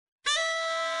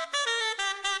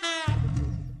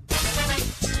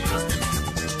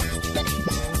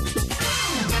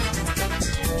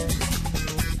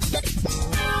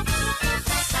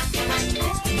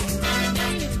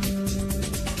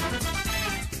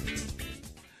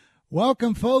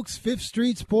Welcome, folks. Fifth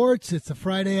Street Sports. It's a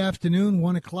Friday afternoon,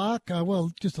 1 o'clock.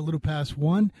 Just a little past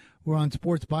 1. We're on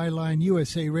Sports Byline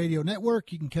USA Radio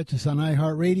Network. You can catch us on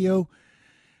iHeartRadio,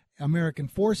 American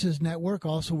Forces Network.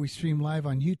 Also, we stream live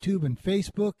on YouTube and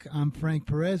Facebook. I'm Frank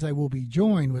Perez. I will be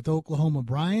joined with Oklahoma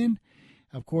Brian.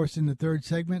 Of course, in the third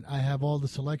segment, I have all the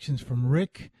selections from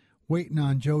Rick, waiting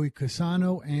on Joey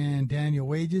Cassano and Daniel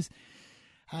Wages.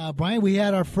 Brian, we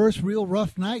had our first real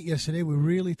rough night yesterday. We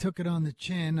really took it on the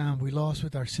chin. We lost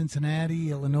with our Cincinnati,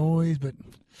 Illinois, but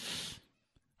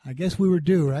I guess we were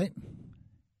due, right?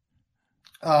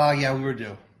 Yeah, we were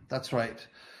due. That's right.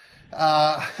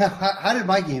 How did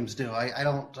my games do?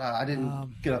 I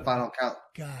didn't get a final count.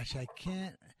 Gosh, I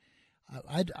can't.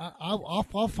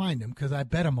 I'll find them because I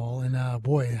bet them all. And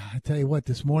boy, I tell you what,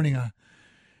 this morning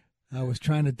I was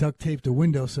trying to duct tape the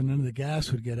window so none of the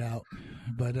gas would get out,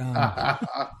 but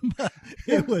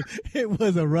it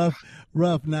was a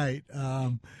rough night.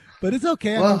 But it's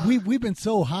okay. I mean, we've been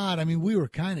so hot. I mean, we were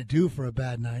kind of due for a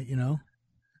bad night, you know.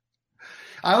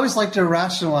 I always like to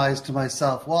rationalize to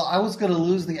myself, well, I was going to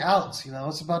lose the outs. You know, I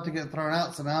was about to get thrown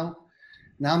out, so now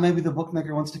maybe the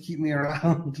bookmaker wants to keep me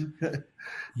around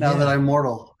now that I'm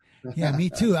mortal. Yeah, me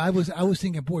too. I was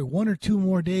thinking, boy, 1 or 2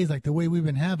 more days, like the way we've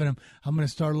been having them, I'm going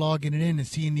to start logging it in and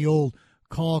seeing the old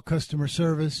call customer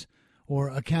service or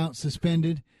account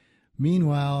suspended.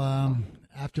 Meanwhile,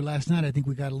 after last night, I think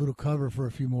we got a little cover for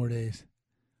a few more days.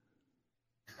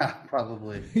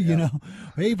 Probably. You Yeah. know,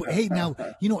 hey, now,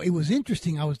 you know, it was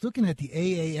interesting. I was looking at the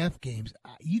AAF games.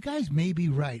 You guys may be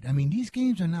right. I mean, these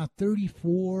games are now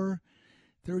 34,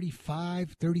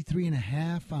 35, 33 and a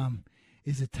half.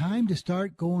 Is it time to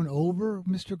start going over,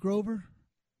 Mr. Grover?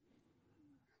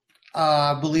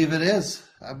 I believe it is.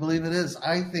 I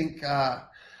think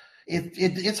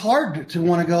it's hard to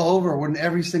want to go over when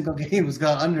every single game has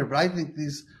gone under, but I think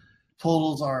these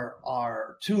totals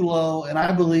are too low, and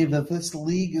I believe that this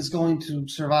league is going to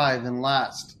survive and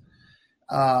last.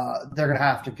 They're going to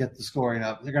have to get the scoring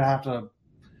up. They're going to have to,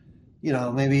 you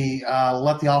know, maybe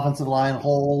let the offensive line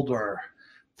hold or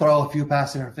throw a few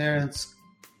pass interference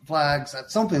flags.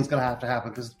 Something's going to have to happen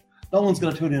because no one's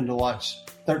going to tune in to watch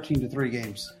 13-3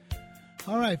 games.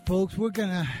 All right, folks, we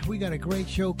got a great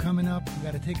show coming up. We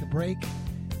got to take a break.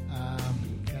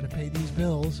 Got to pay these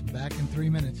bills. Back in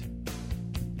 3 minutes.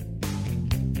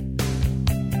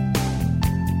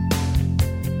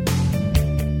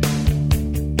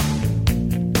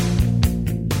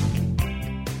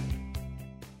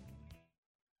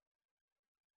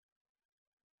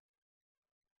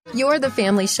 You're the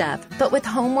family chef, but with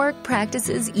homework,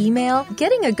 practices, email,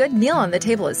 getting a good meal on the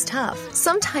table is tough.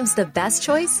 Sometimes the best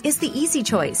choice is the easy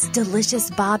choice. Delicious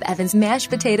Bob Evans mashed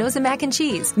potatoes and mac and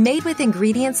cheese, made with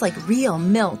ingredients like real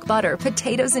milk, butter,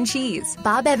 potatoes, and cheese.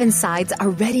 Bob Evans sides are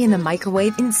ready in the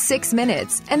microwave in 6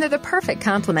 minutes, and they're the perfect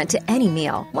complement to any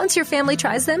meal. Once your family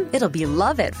tries them, it'll be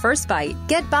love at first bite.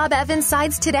 Get Bob Evans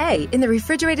sides today in the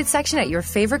refrigerated section at your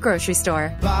favorite grocery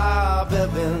store. Bob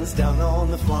Evans down on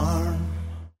the farm.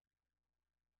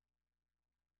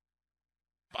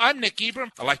 I'm Nick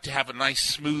Ebram. I like to have a nice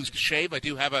smooth shave. I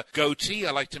do have a goatee.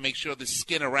 I like to make sure the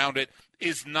skin around it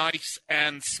is nice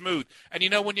and smooth. And you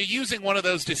know, when you're using one of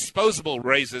those disposable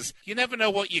razors, you never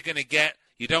know what you're going to get.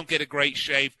 You don't get a great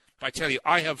shave. I tell you,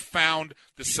 I have found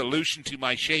the solution to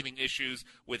my shaving issues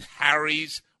with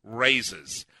Harry's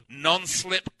razors.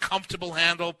 Non-slip, comfortable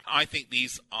handle. I think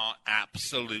these are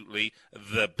absolutely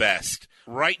the best.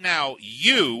 Right now,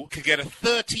 you can get a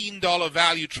 $13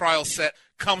 value trial set.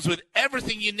 Comes with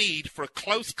everything you need for a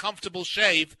close, comfortable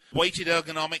shave. Weighted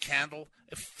ergonomic handle,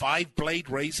 a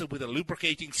 5-blade razor with a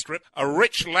lubricating strip, a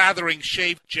rich lathering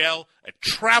shave gel, a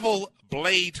travel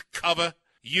blade cover.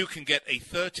 You can get a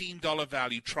 $13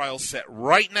 value trial set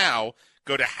right now.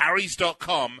 Go to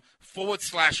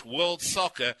harrys.com/World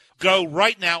Soccer. Go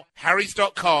right now,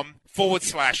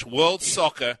 harrys.com/World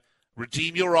Soccer.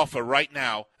 Redeem your offer right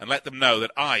now and let them know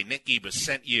that I, Nick Ebers,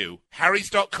 sent you.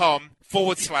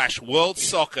 harrys.com/World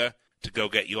Soccer to go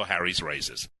get your Harry's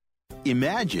razors.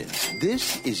 Imagine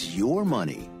this is your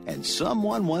money and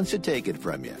someone wants to take it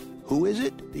from you. Who is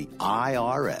it? The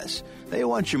IRS. They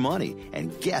want your money,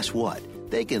 and guess what?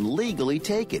 They can legally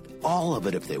take it, all of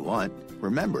it if they want.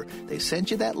 Remember, they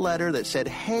sent you that letter that said,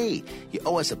 hey, you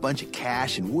owe us a bunch of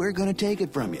cash and we're going to take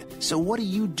it from you. So what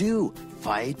do?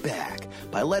 fight back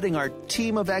by letting our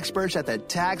team of experts at the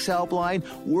Tax Helpline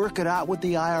work it out with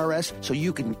the IRS so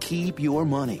you can keep your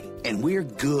money. And we're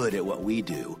good at what we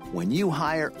do. When you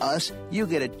hire us, you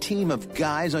get a team of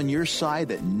guys on your side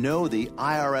that know the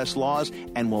IRS laws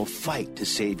and will fight to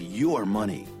save your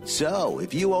money. So,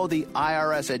 if you owe the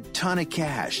IRS a ton of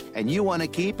cash and you want to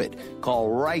keep it, call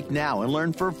right now and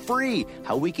learn for free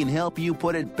how we can help you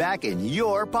put it back in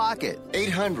your pocket.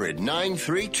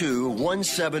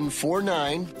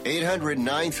 800-932-1749.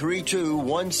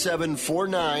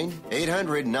 800-932-1749.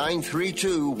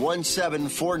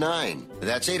 800-932-1749.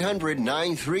 That's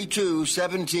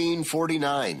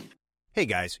 800-932-1749. Hey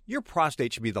guys, your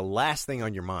prostate should be the last thing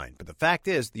on your mind, but the fact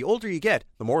is, the older you get,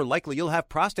 the more likely you'll have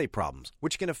prostate problems,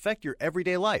 which can affect your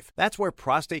everyday life. That's where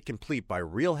Prostate Complete by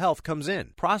Real Health comes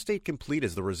in. Prostate Complete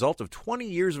is the result of 20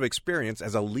 years of experience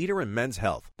as a leader in men's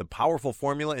health. The powerful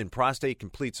formula in Prostate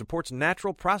Complete supports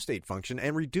natural prostate function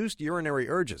and reduced urinary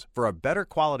urges for a better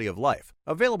quality of life.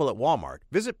 Available at Walmart.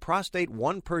 Visit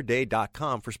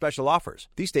prostate1perday.com for special offers.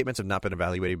 These statements have not been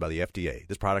evaluated by the FDA.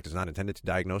 This product is not intended to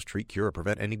diagnose, treat, cure, or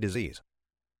prevent any disease.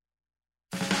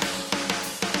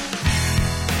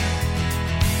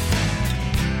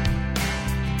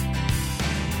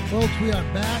 Folks, we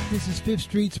are back. This is Fifth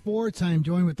Street Sports. I am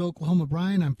joined with Oklahoma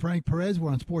Brian. I'm Frank Perez.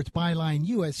 We're on Sports Byline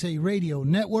USA Radio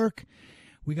Network.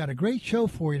 We got a great show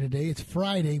for you today. It's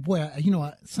Friday. Boy,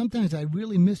 sometimes I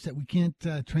really miss that we can't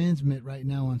transmit right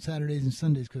now on Saturdays and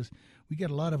Sundays because we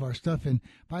get a lot of our stuff in.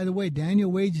 By the way,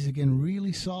 Daniel Wages again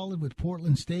really solid with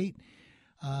Portland State.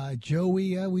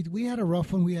 Joey, we had a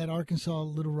rough one. We had Arkansas,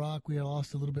 Little Rock. We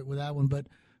lost a little bit with that one. But,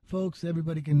 folks,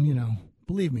 everybody can,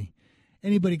 believe me,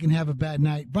 anybody can have a bad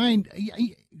night. Brian,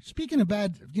 speaking of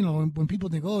bad, when people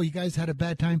think, oh, you guys had a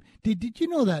bad time, did you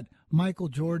know that Michael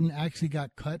Jordan actually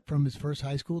got cut from his first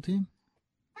high school team?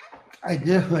 I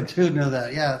do know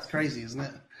that. Yeah, it's crazy, isn't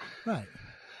it? Right.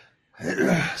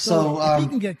 So if he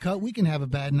can get cut, we can have a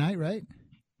bad night, right?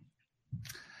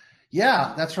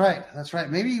 Yeah, that's right.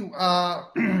 Maybe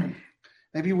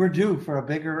maybe we're due for a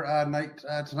bigger night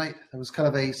tonight. It was kind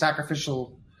of a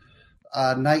sacrificial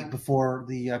night before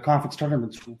the conference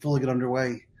tournaments will fully get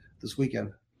underway this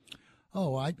weekend.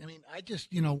 Oh, I just,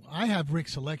 I have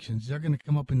Rick's selections. They're going to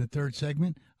come up in the third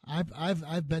segment.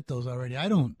 I've bet those already. I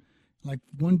don't,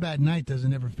 one bad night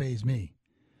doesn't ever faze me,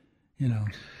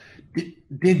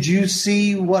 Did you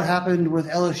see what happened with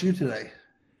LSU today?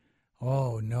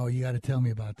 Oh, no, you got to tell me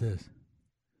about this.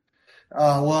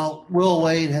 Well, Will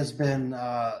Wade has been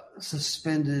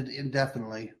suspended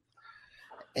indefinitely.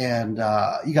 And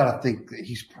you got to think that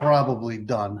he's probably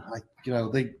done.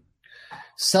 They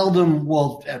seldom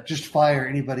will just fire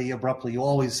anybody abruptly. You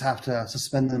always have to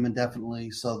suspend them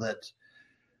indefinitely so that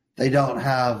they don't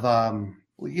have,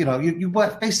 you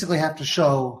basically have to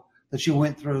show that you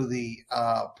went through the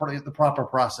proper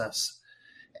process.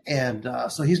 And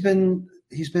so he's been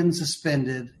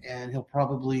suspended, and he'll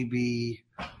probably be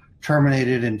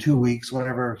terminated in 2 weeks,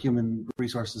 whatever Human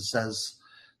Resources says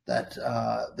that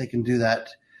they can do that.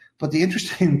 But the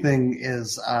interesting thing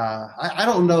is, I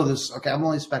don't know this. Okay, I'm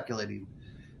only speculating.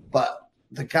 But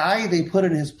the guy they put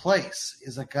in his place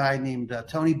is a guy named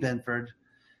Tony Benford.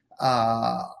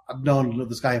 I've known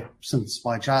this guy since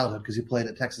my childhood because he played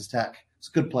at Texas Tech. He's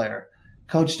a good player.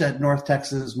 Coached at North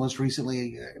Texas most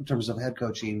recently in terms of head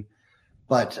coaching.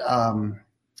 But, I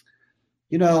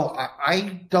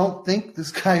don't think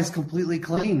this guy is completely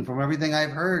clean from everything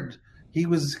I've heard. He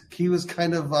was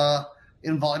kind of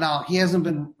involved. Now, he has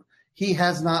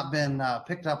not been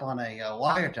picked up on a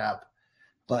wiretap.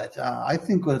 But I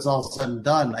think when it's all said and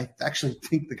done, I actually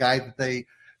think the guy that they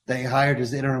hired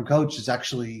as the interim coach is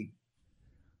actually,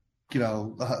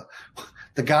 the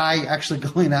guy actually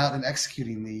going out and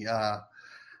executing the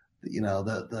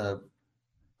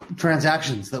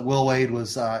transactions that Will Wade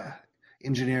was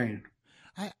engineering.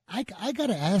 I got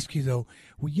to ask you though,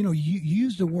 you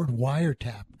used the word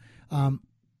wiretap.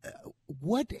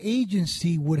 What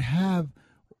agency would have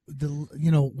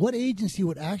what agency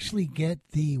would actually get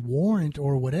the warrant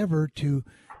or whatever to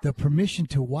the permission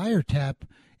to wiretap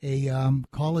a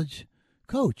college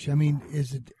coach? I mean,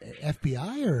 is it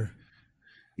FBI or?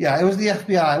 Yeah, it was the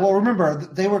FBI. Well, remember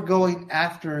they were going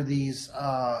after these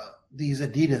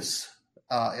Adidas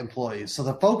employees. So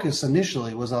the focus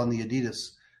initially was on the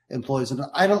Adidas employees, and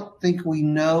I don't think we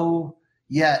know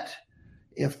yet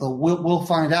if we'll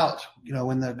find out.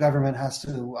 When the government has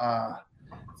to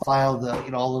file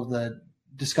all of the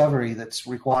discovery that's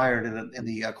required in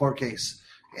the court case,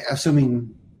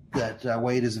 assuming that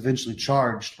Wade is eventually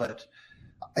charged. But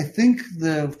I think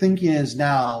the thinking is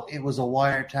now it was a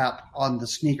wiretap on the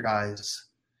sneaker guys,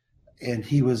 and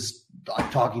he was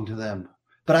talking to them.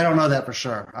 but I don't know that for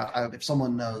sure. If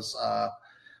someone knows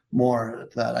more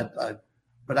that,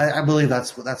 but I believe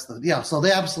that's the. So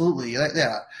they absolutely,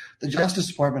 the Justice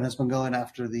Department has been going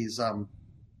after these,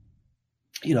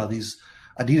 these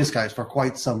Adidas guys for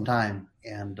quite some time,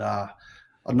 and a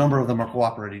number of them are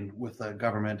cooperating with the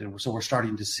government, and so we're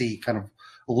starting to see kind of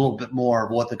a little bit more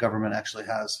of what the government actually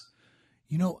has.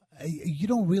 You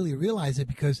don't really realize it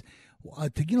because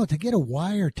to get a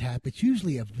wiretap, it's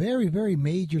usually a very, very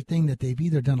major thing that they've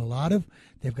either done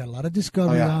they've got a lot of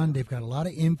discovery on, they've got a lot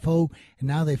of info, and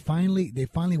now they finally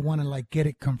want to like get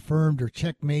it confirmed or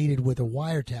checkmated with a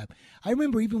wiretap. I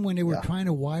remember even when they were trying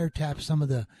to wiretap some of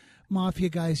the mafia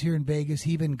guys here in Vegas,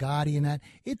 even Gotti and that,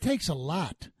 it takes a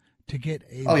lot to get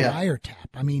a wiretap.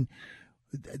 I mean,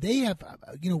 they have,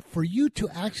 for you to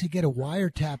actually get a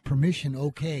wiretap permission,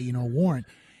 warrant,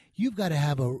 you've got to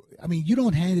have you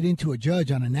don't hand it into a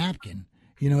judge on a napkin.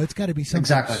 It's got to be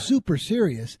something super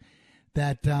serious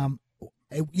that, and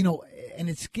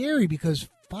it's scary because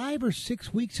 5 or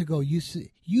 6 weeks ago,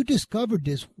 you discovered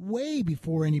this way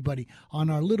before anybody on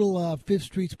our little Fifth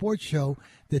Street Sports Show,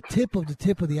 the tip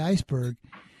of the iceberg,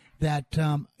 that,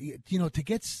 to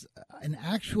get an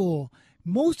actual,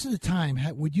 most of the time,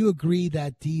 would you agree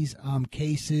that these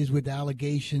cases with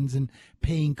allegations and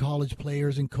paying college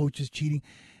players and coaches cheating,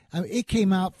 it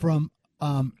came out from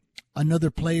another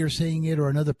player saying it or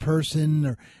another person,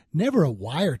 or never a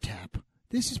wiretap?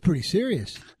 This is pretty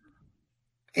serious.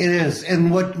 It is.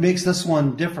 And what makes this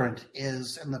one different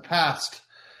is in the past,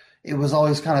 it was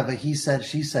always kind of a he said,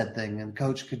 she said thing. And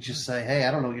coach could just say, hey,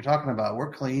 I don't know what you're talking about.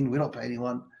 We're clean. We don't pay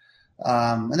anyone.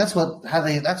 And that's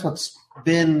what's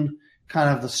been kind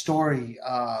of the story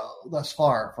thus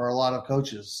far for a lot of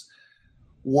coaches.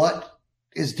 What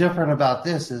is different about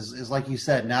this is like you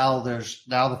said, now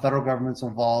the federal government's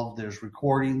involved. There's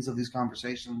recordings of these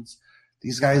conversations.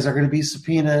 These guys are going to be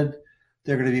subpoenaed.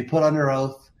 They're going to be put under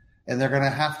oath, and they're going to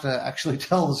have to actually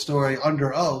tell the story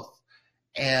under oath.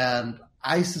 And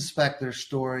I suspect their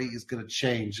story is going to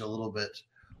change a little bit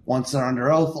once they're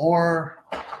under oath, or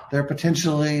they're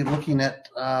potentially looking at,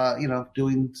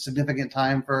 doing significant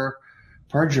time for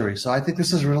perjury. So I think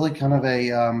this is really kind of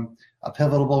a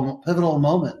pivotal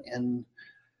moment in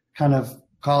kind of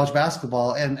college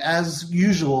basketball. And as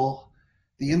usual,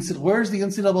 where's the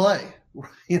NCAA?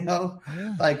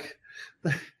 Like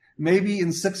maybe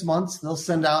in 6 months they'll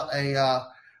send out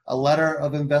a letter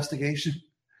of investigation.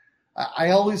 I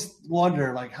always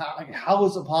wonder, like, how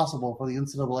is it possible for the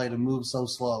NCAA to move so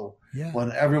slow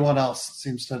when everyone else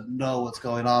seems to know what's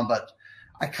going on? But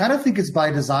I kind of think it's by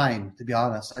design, to be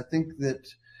honest. I think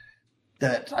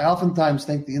that I oftentimes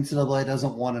think the NCAA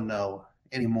doesn't want to know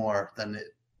any more than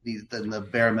the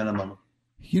bare minimum.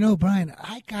 Brian,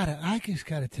 I just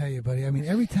gotta tell you, buddy. I mean,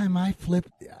 every time I flip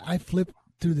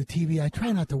through the TV, I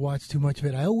try not to watch too much of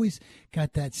it. I always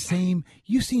got that same.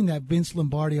 You've seen that Vince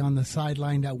Lombardi on the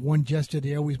sideline, that one gesture that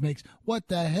he always makes. What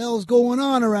the hell's going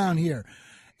on around here?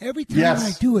 Every time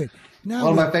I do it. Now,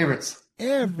 one of my favorites.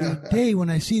 Every day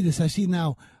when I see this, I see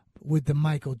now with the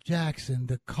Michael Jackson,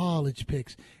 the college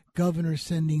picks, governor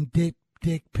sending dick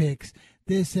pics.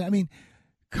 This, I mean,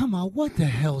 come on, what the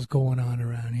hell's going on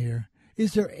around here?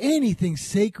 Is there anything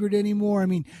sacred anymore? I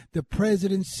mean, the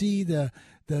presidency, the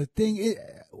thing.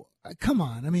 Come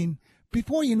on. I mean,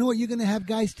 before you know it, you're going to have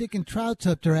guys sticking trouts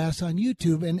up their ass on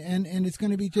YouTube, and it's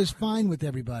going to be just fine with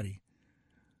everybody.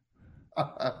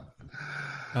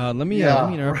 Let me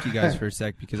interrupt you guys for a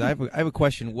sec because I have a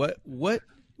question.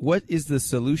 What is the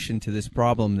solution to this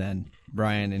problem then,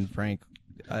 Brian and Frank?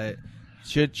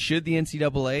 Should the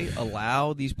NCAA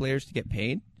allow these players to get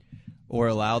paid, or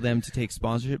allow them to take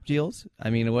sponsorship deals? I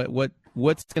mean,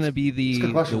 what's going to be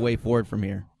the way forward from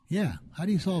here? Yeah, how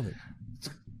do you solve it?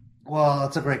 Well,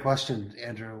 that's a great question,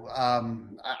 Andrew.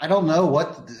 I don't know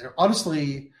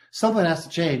honestly, something has to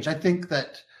change. I think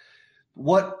that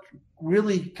what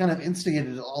really kind of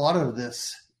instigated a lot of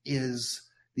this is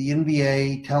the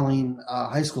NBA telling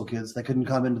high school kids they couldn't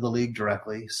come into the league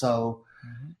directly. So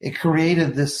it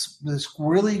created this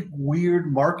really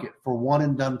weird market for one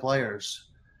and done players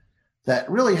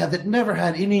that never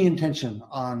had any intention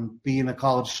on being a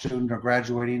college student or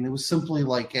graduating. It was simply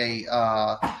like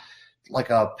a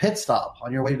pit stop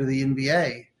on your way to the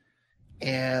NBA.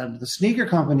 And the sneaker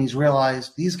companies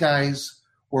realized these guys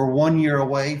were 1 year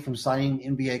away from signing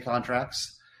NBA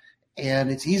contracts, and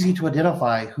it's easy to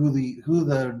identify who the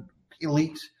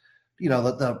elite,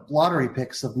 the lottery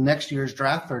picks of next year's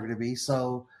draft are going to be.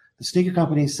 So the sneaker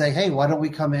companies say, hey, why don't we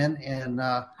come in and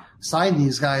sign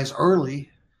these guys early?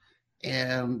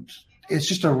 And it's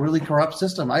just a really corrupt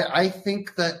system. I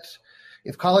think that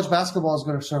if college basketball is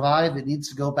going to survive, it needs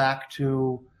to go back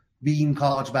to being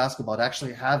college basketball, to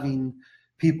actually having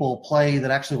people play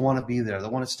that actually want to be there,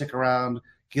 that want to stick around,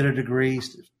 get a degree.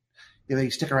 They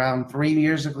stick around 3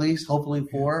 years at least, hopefully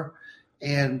 4.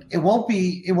 And it won't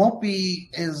be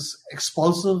as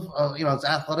explosive, as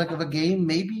athletic of a game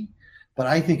maybe, but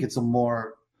I think it's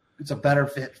a better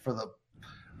fit for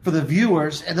the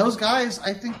viewers. And those guys,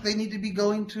 I think they need to be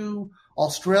going to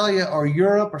Australia or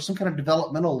Europe or some kind of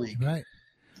developmental league. Right.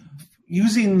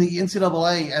 Using the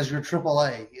NCAA as your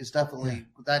AAA is definitely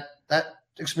that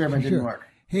experiment didn't work.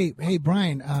 Hey,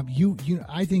 Brian, I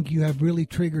think you have really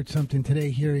triggered something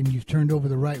today here, and you've turned over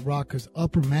the right rock, because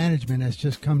upper management has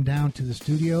just come down to the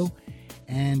studio,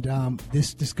 and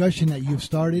this discussion that you've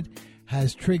started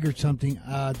has triggered something.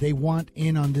 They want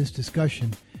in on this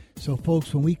discussion. So,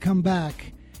 folks, when we come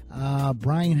back,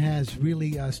 Brian has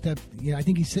really stepped. I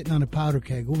think he's sitting on a powder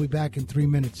keg. We'll be back in 3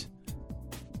 minutes.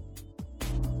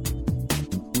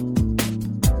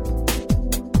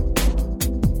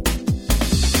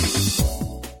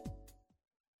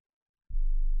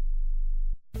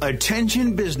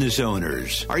 Attention business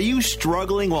owners. Are you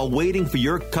struggling while waiting for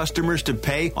your customers to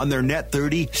pay on their net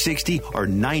 30, 60, or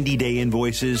 90-day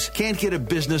invoices? Can't get a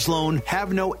business loan?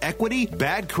 Have no equity?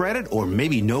 Bad credit? Or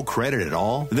maybe no credit at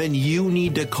all? Then you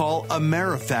need to call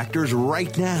AmeriFactors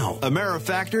right now.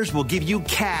 AmeriFactors will give you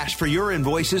cash for your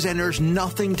invoices, and there's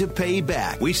nothing to pay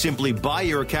back. We simply buy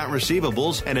your account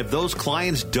receivables, and if those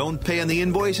clients don't pay on the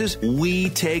invoices, we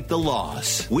take the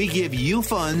loss. We give you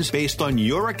funds based on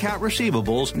your account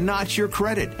receivables, not your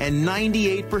credit. And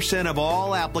 98% of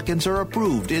all applicants are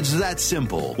approved. It's that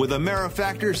simple. With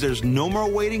AmeriFactors, there's no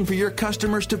more waiting for your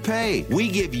customers to pay. We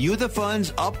give you the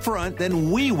funds up front,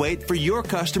 then we wait for your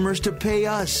customers to pay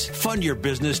us. Fund your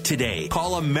business today.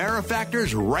 Call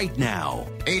AmeriFactors right now.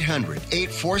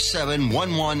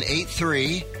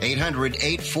 800-847-1183.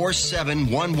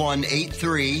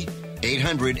 800-847-1183.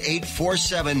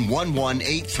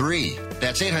 800-847-1183.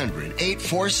 That's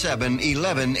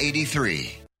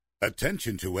 800-847-1183.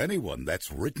 Attention to anyone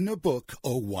that's written a book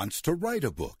or wants to write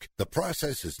a book. The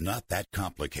process is not that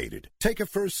complicated. Take a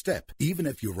first step. Even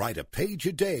if you write a page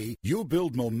a day, you'll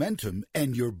build momentum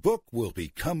and your book will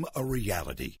become a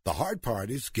reality. The hard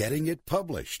part is getting it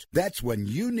published. That's when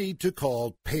you need to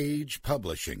call Page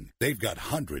Publishing. They've got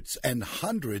hundreds and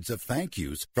hundreds of thank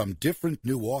yous from different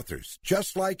new authors,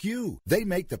 just like you. They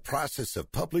make the process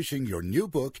of publishing your new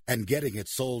book and getting it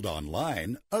sold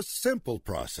online a simple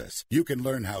process. You can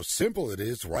learn how simple it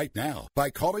is right now by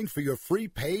calling for your free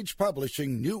Page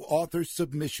Publishing New Author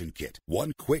Submission Kit.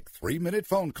 One quick 3-minute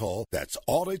phone call, that's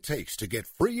all it takes to get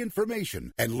free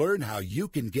information and learn how you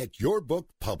can get your book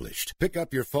published. Pick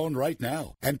up your phone right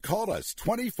now and call us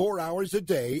 24 hours a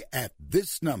day at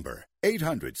this number.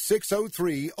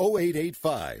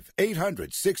 800-603-0885.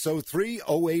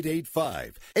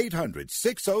 800-603-0885.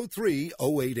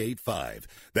 800-603-0885.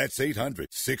 That's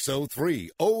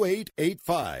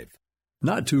 800-603-0885.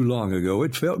 Not too long ago,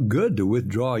 it felt good to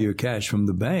withdraw your cash from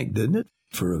the bank, didn't it?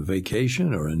 For a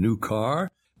vacation or a new car.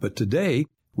 But today,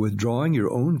 withdrawing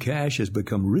your own cash has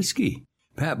become risky.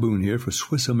 Pat Boone here for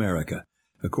Swiss America.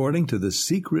 According to The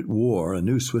Secret War, a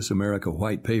new Swiss America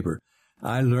white paper,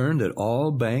 I learned that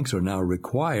all banks are now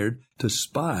required to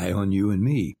spy on you and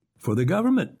me for the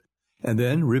government, and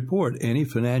then report any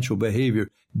financial behavior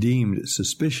deemed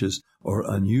suspicious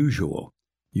or unusual.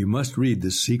 You must read The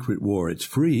Secret War. It's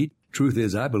free. Truth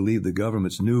is, I believe the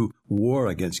government's new war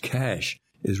against cash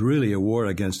is really a war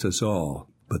against us all.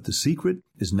 But the secret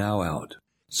is now out.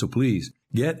 So please,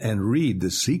 get and read The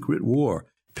Secret War.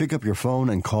 Pick up your phone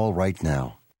and call right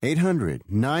now.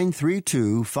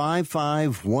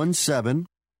 800-932-5517.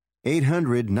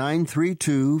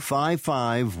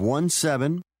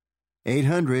 800-932-5517.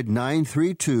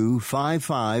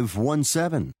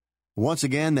 800-932-5517. Once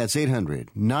again, that's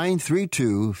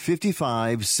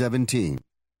 800-932-5517.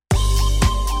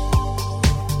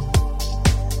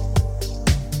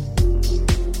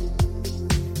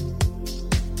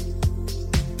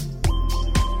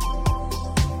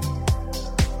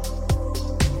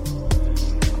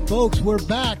 Folks, we're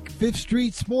back. Fifth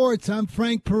Street Sports. I'm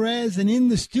Frank Perez, and in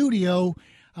the studio,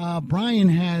 Brian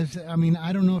has,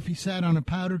 I don't know if he sat on a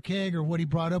powder keg or what he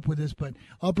brought up with us, but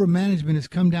upper management has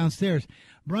come downstairs.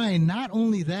 Brian, not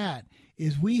only that,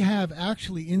 is we have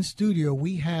actually in studio,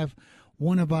 we have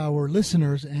one of our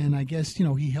listeners, and I guess,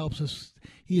 he helps us.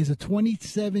 He is a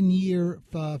 27-year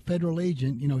federal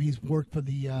agent. He's worked for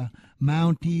the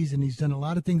Mounties, and he's done a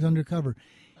lot of things undercover.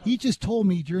 He just told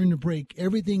me during the break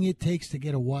everything it takes to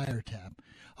get a wiretap.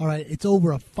 All right, it's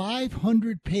over a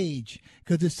 500-page,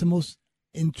 because it's the most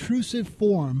intrusive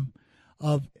form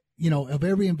of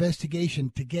every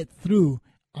investigation to get through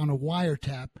on a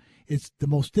wiretap. It's the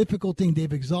most difficult thing.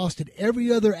 They've exhausted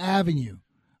every other avenue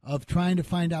of trying to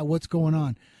find out what's going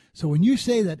on. So when you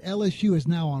say that LSU is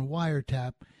now on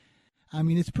wiretap, I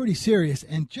mean, it's pretty serious.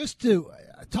 And just to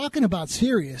talking about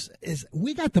serious is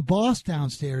we got the boss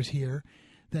downstairs here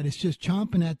that is just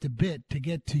chomping at the bit to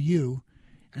get to you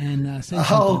and say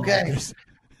something. Oh, okay. About this.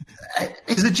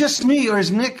 Is it just me, or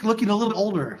is Nick looking a little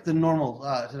older than normal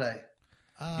today?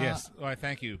 Yes. Well,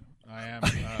 thank you. I am.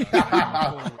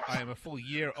 I am a full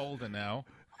year older now.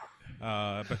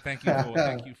 But thank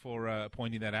you for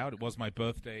pointing that out. It was my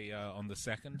birthday on the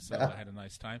 2nd, so I had a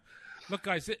nice time. Look,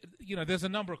 guys, there's a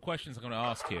number of questions I'm going to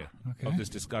ask here of this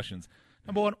discussions.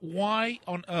 Number one, why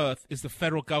on earth is the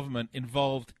federal government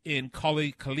involved in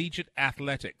collegiate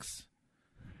athletics?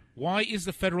 Why is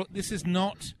this is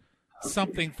not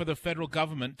something for the federal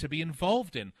government to be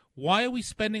involved in. Why are we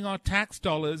spending our tax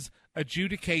dollars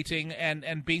adjudicating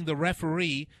and being the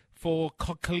referee for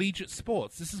collegiate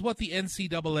sports? This is what the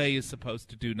NCAA is supposed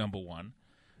to do, number one.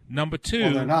 Number two,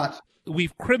 well, they're not.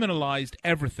 We've criminalized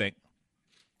everything.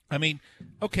 I mean,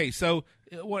 okay, so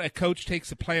what, a coach takes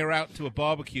a player out to a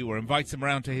barbecue or invites him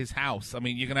around to his house. I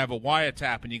mean, you're going to have a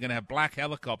wiretap and you're going to have black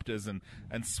helicopters and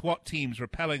SWAT teams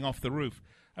rappelling off the roof.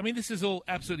 I mean, this is all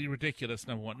absolutely ridiculous,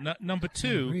 number one. Number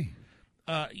two,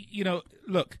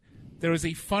 look, there is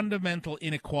a fundamental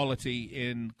inequality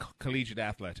in collegiate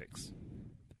athletics,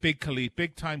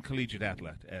 big-time collegiate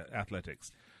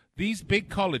athletics. These big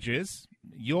colleges,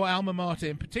 your alma mater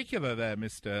in particular there,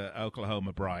 Mr.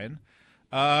 Oklahoma Brian,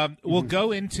 will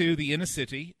go into the inner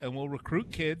city and will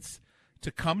recruit kids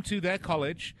to come to their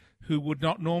college who would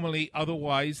not normally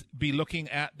otherwise be looking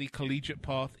at the collegiate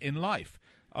path in life.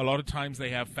 A lot of times they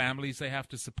have families they have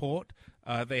to support.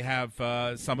 They have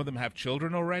some of them have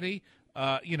children already,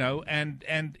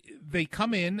 and they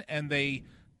come in and they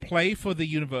play for the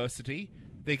university.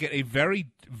 They get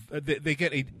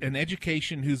an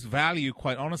education whose value,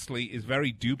 quite honestly, is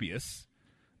very dubious.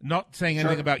 Not saying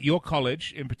anything about your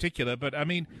college in particular, but I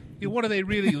mean, what are they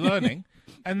really learning?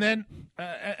 And then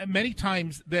many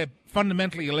times they're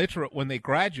fundamentally illiterate when they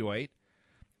graduate.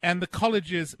 And the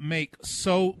colleges make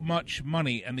so much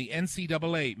money, and the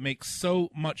NCAA makes so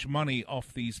much money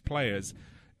off these players.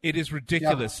 It is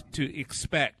ridiculous to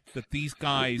expect that these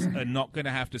guys are not going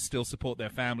to have to still support their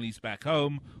families back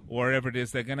home or wherever it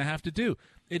is they're going to have to do.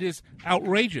 It is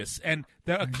outrageous. And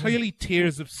there are clearly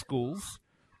tiers of schools.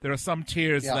 There are some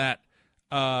tiers that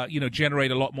generate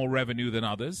a lot more revenue than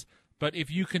others. But if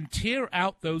you can tier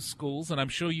out those schools, and I'm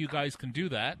sure you guys can do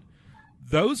that,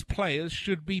 those players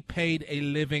should be paid a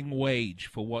living wage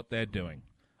for what they're doing.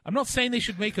 I'm not saying they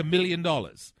should make $1 million,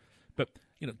 but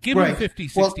give them 50,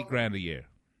 60 grand a year.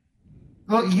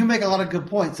 Well, you make a lot of good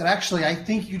points, and actually, I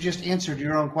think you just answered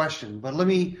your own question. But let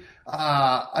me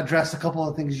address a couple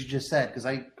of things you just said, because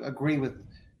I agree with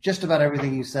just about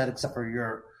everything you said except for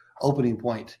your opening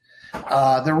point.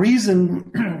 The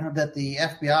reason that the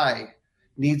FBI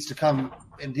needs to come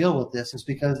and deal with this is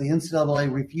because the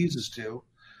NCAA refuses to.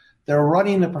 They're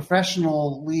running a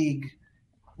professional league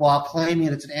while claiming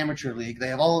it's an amateur league. They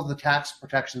have all of the tax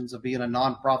protections of being a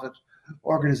nonprofit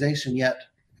organization, yet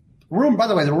by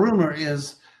the way, the rumor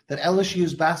is that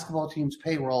LSU's basketball team's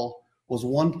payroll was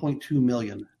 $1.2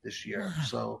 million this year.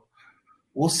 So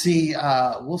we'll see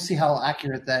how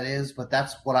accurate that is, but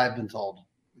that's what I've been told.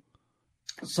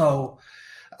 So,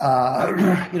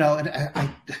 and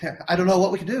I don't know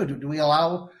what we can do. Do we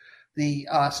allow the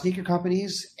sneaker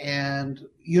companies and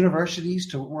universities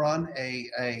to run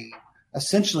a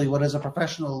essentially what is a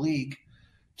professional league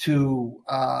to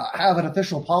have an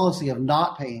official policy of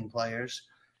not paying players,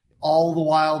 all the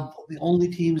while the only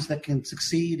teams that can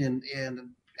succeed and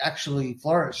actually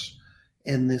flourish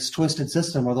in this twisted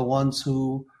system are the ones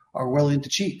who are willing to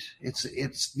cheat. It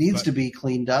needs to be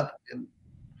cleaned up, and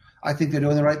I think they're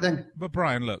doing the right thing. But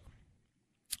Brian, look,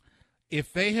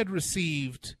 if they had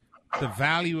received the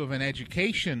value of an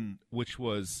education, which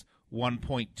was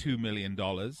 $1.2 million,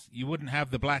 you wouldn't have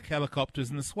the black helicopters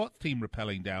and the SWAT team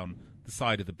rappelling down the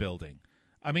side of the building.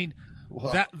 I mean,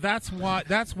 that's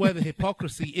where the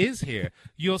hypocrisy is here.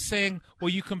 You're saying, well,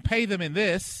 you can pay them in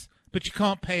this, but you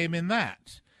can't pay them in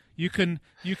that. You can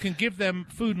give them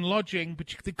food and lodging,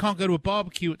 but they can't go to a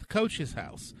barbecue at the coach's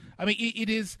house. I mean, it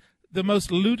is the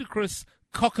most ludicrous,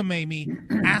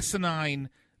 cockamamie, asinine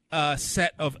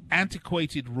set of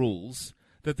antiquated rules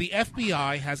that the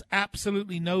FBI has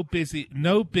absolutely no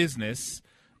business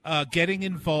getting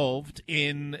involved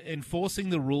in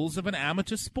enforcing the rules of an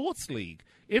amateur sports league.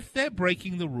 If they're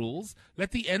breaking the rules,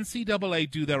 let the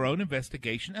NCAA do their own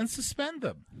investigation and suspend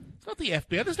them. It's not the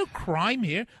FBI. There's no crime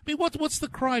here. I mean, what's the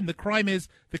crime? The crime is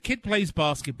the kid plays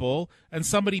basketball and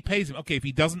somebody pays him. Okay, if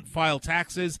he doesn't file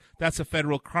taxes, that's a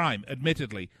federal crime,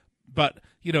 admittedly. But,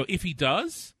 if he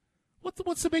does,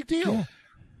 what's the big deal? Yeah.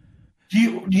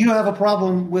 Do you have a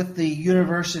problem with the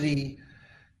university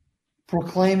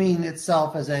proclaiming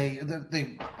itself as not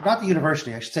the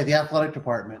university, I should say, the athletic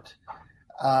department,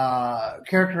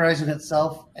 characterizing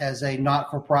itself as a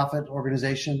not-for-profit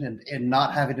organization and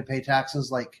not having to pay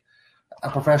taxes like a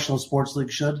professional sports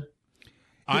league should?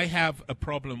 I have a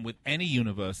problem with any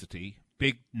university,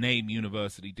 big-name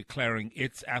university, declaring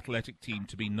its athletic team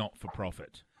to be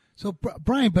not-for-profit. So,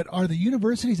 Brian, but are the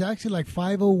universities actually like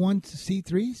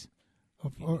 501c3s?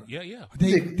 Yeah.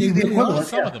 They really are?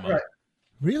 Some of them are.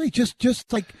 Really,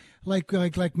 just like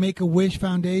Make-A-Wish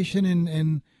Foundation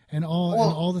and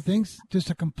all the things,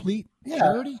 just a complete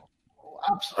charity.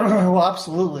 Well,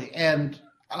 absolutely. And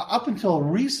up until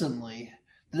recently,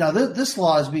 now this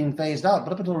law is being phased out,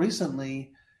 but up until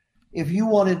recently, if you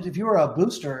were a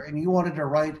booster and you wanted to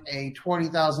write a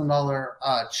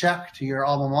 $20,000 check to your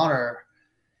alma mater,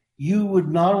 you would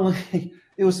not only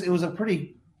it was a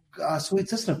pretty sweet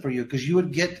system for you because you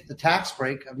would get the tax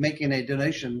break of making a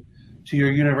donation to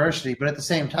your university, but at the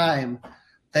same time,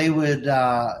 they would,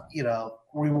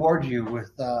 reward you with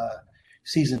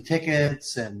season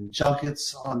tickets and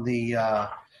junkets on the,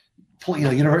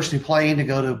 university plane to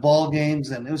go to ball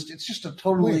games, and it's just a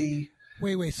totally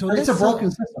wait. So it's a broken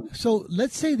system. So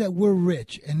let's say that we're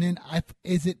rich, and then I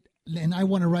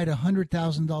want to write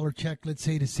 $100,000 check, let's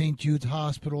say to St. Jude's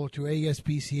Hospital to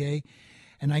ASPCA.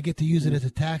 And I get to use it as a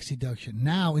tax deduction.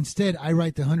 Now, instead, I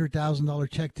write the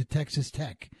 $100,000 check to Texas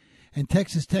Tech. And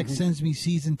Texas Tech sends me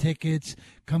season tickets,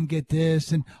 come get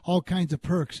this, and all kinds of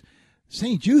perks.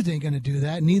 St. Jude's ain't going to do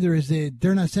that. Neither is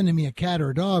they're not sending me a cat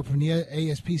or a dog from the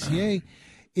ASPCA.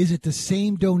 Is it the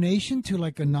same donation to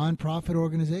like a nonprofit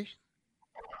organization?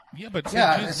 Yeah, but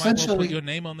St. Jude's might well put your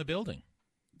name on the building.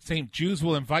 St. Jude's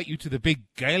will invite you to the big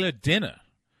gala dinner.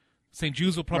 St.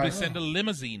 Jude's will probably send a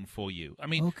limousine for you. I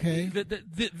mean,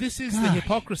 this is the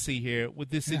hypocrisy here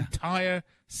with this entire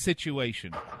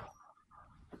situation.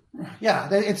 Yeah,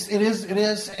 it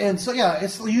is. And so,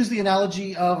 use the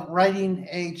analogy of writing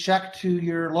a check to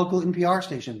your local NPR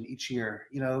station each year.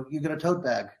 You get a tote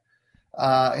bag.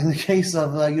 In the case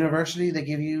of the university, they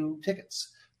give you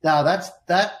tickets. Now,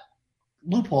 that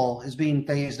loophole is being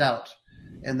phased out,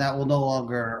 and that will no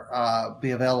longer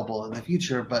be available in the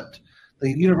future. But the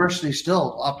university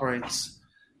still operates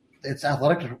its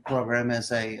athletic program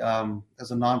as a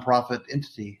nonprofit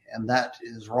entity, and that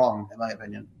is wrong, in my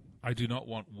opinion. I do not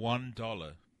want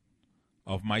 $1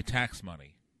 of my tax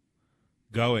money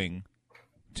going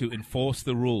to enforce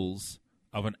the rules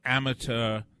of an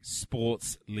amateur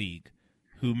sports league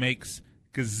who makes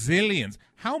gazillions.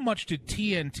 How much did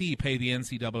TNT pay the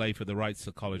NCAA for the rights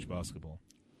to college basketball?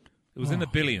 It was in the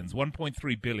billions,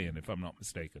 $1.3 billion, if I'm not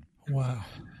mistaken. Wow.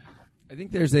 I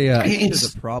think there's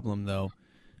a problem, though.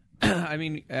 I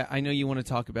mean, I know you want to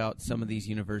talk about some of these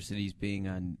universities being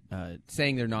on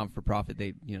saying they're non-for-profit.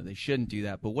 They shouldn't do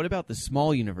that. But what about the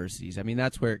small universities? I mean,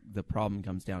 that's where the problem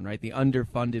comes down, right? The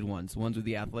underfunded ones, the ones with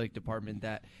the athletic department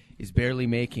that is barely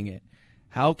making it.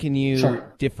 How can you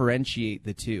differentiate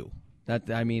the two?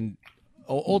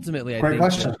 Ultimately, I think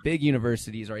the big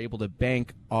universities are able to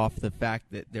bank off the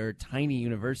fact that there are tiny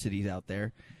universities out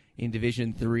there in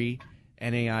Division III,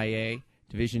 NAIA,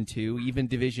 Division II, even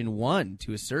Division I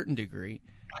to a certain degree,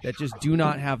 that just do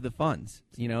not have the funds.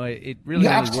 It really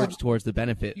only works towards the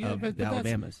benefit of the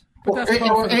Alabamas.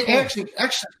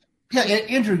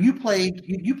 Andrew, you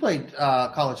played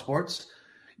college sports.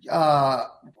 I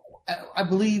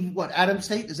believe Adams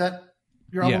State, is that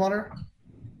your alma mater?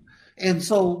 And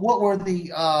so, what were the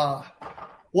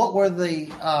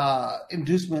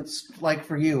inducements like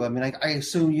for you? I mean, I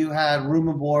assume you had room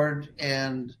and board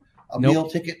and a meal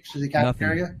ticket to the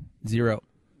cafeteria? Zero.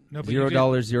 No,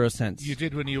 $0, 0 cents. You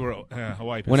did when you were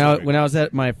Hawaii Pacific. When I was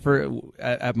at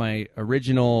my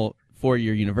original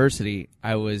 4-year university,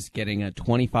 I was getting a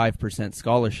 25%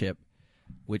 scholarship,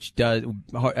 which does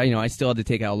I still had to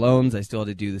take out loans. I still had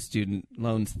to do the student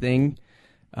loans thing.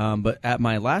 But at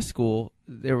my last school,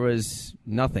 there was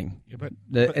nothing.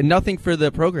 Yeah, and nothing for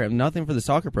the program, nothing for the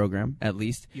soccer program, at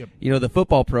least. Yep. The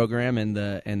football program and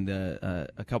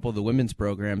a couple of the women's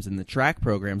programs and the track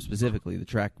program specifically, the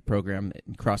track program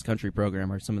and cross-country program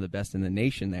are some of the best in the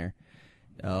nation there.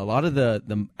 A lot of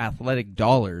the athletic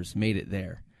dollars made it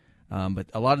there. But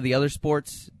a lot of the other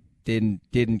sports didn't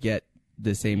get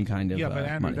the same kind of but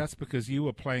Andrew, money. That's because you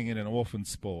were playing in an orphan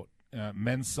sport.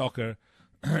 Men's soccer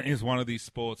is one of these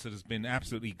sports that has been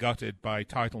absolutely gutted by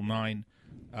Title IX,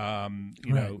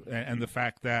 know, and the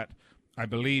fact that I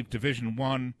believe Division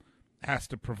I has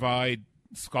to provide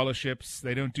scholarships.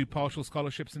 They don't do partial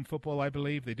scholarships in football, I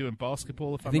believe. They do in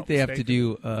basketball, if I'm not mistaken. I think they have to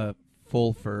do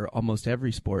full for almost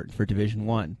every sport for Division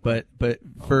I. But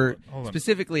for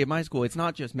specifically at my school, it's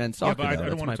not just men's soccer. Yeah, but I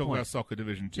don't want to talk about soccer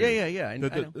Division II. Yeah.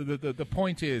 The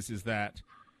point is that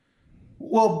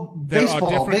there are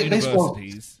different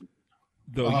universities.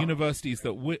 The universities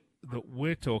that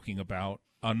we're talking about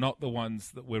are not the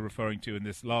ones that we're referring to in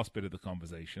this last bit of the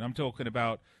conversation. I'm talking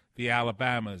about the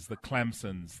Alabamas, the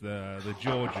Clemsons, the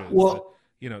Georgias,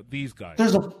 these guys.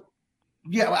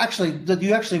 You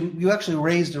actually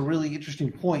raised a really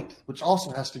interesting point, which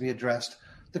also has to be addressed.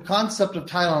 The concept of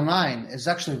Title IX is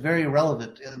actually very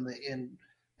relevant in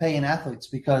paying athletes,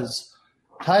 because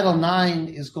Title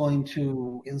IX is going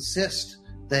to insist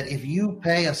that if you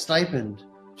pay a stipend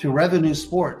to revenue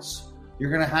sports, you're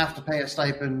going to have to pay a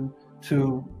stipend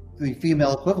to the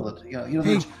female equivalent. You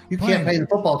can't pay the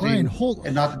football team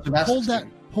and not the gymnastics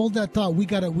team. Hold that thought. We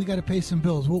gotta pay some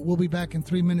bills. We'll be back in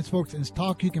 3 minutes, folks. And it's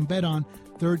Talk You Can Bet On,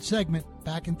 third segment.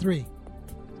 Back in 3.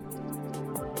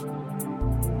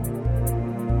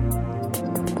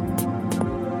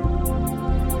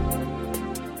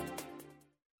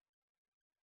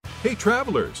 Hey,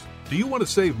 travelers, do you want to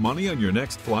save money on your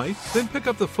next flight? Then pick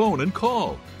up the phone and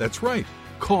call. That's right,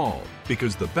 call,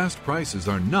 because the best prices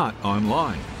are not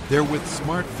online. They're with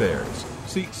SmartFares.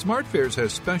 See, SmartFares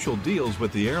has special deals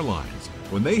with the airlines.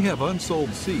 When they have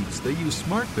unsold seats, they use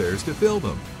SmartFares to fill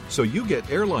them. So you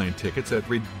get airline tickets at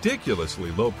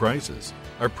ridiculously low prices.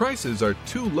 Our prices are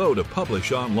too low to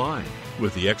publish online.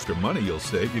 With the extra money you'll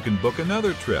save, you can book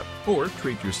another trip or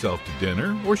treat yourself to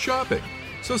dinner or shopping.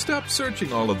 So stop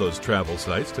searching all of those travel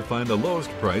sites to find the lowest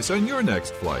price on your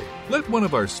next flight. Let one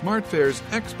of our SmartFares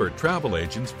expert travel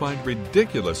agents find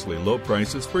ridiculously low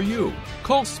prices for you.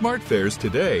 Call SmartFares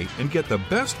today and get the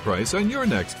best price on your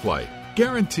next flight.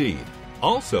 Guaranteed.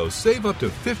 Also, save up to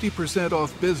 50%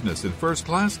 off business and first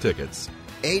class tickets.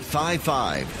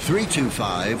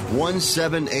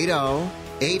 855-325-1780.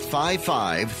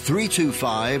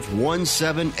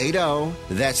 855-325-1780.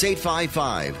 That's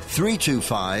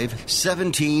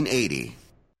 855-325-1780.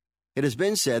 It has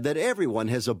been said that everyone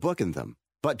has a book in them.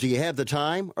 But do you have the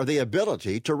time or the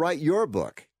ability to write your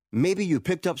book? Maybe you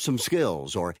picked up some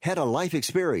skills or had a life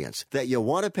experience that you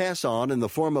want to pass on in the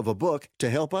form of a book to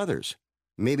help others.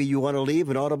 Maybe you want to leave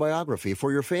an autobiography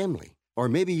for your family. Or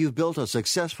maybe you've built a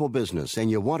successful business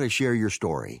and you want to share your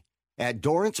story. At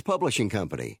Dorrance Publishing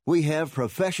Company, we have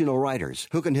professional writers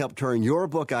who can help turn your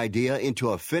book idea into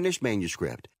a finished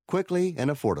manuscript quickly and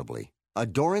affordably. A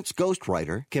Dorrance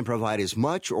ghostwriter can provide as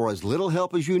much or as little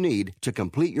help as you need to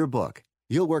complete your book.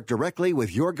 You'll work directly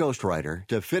with your ghostwriter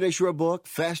to finish your book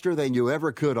faster than you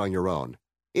ever could on your own.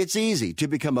 It's easy to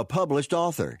become a published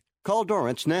author. Call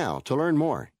Dorrance now to learn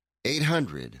more.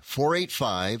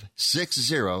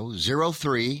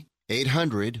 800-485-6003.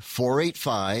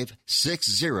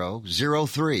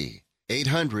 800-485-6003.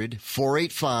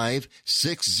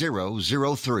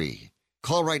 800-485-6003.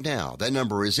 Call right now. That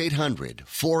number is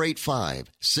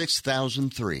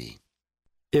 800-485-6003.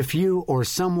 If you or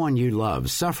someone you love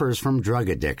suffers from drug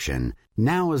addiction,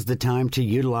 now is the time to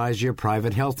utilize your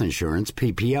private health insurance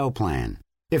PPO plan.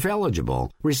 If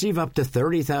eligible, receive up to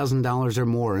 $30,000 or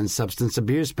more in substance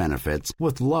abuse benefits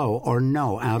with low or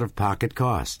no out-of-pocket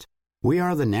cost. We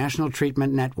are the National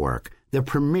Treatment Network, the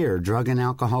premier drug and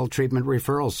alcohol treatment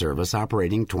referral service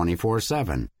operating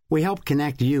 24/7. We help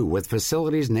connect you with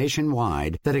facilities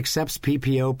nationwide that accepts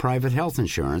PPO private health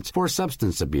insurance for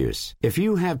substance abuse. If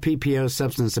you have PPO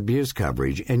substance abuse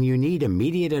coverage and you need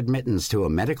immediate admittance to a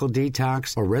medical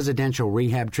detox or residential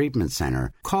rehab treatment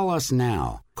center, call us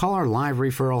now. Call our live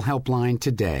referral helpline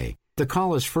today. The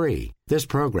call is free. This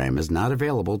program is not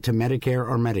available to Medicare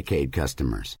or Medicaid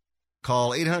customers.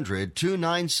 Call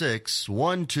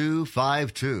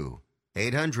 800-296-1252.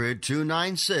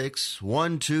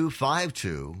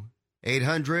 800-296-1252.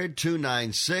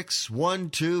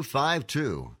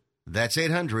 800-296-1252. That's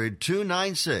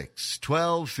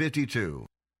 800-296-1252.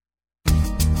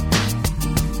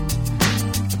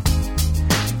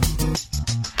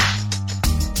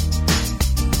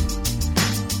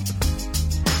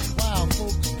 Wow,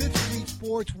 folks, Fifth Street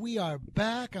Sports, we are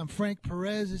back. I'm Frank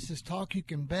Perez. This is Talk You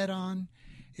Can Bet On.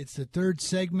 It's the third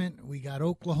segment. We got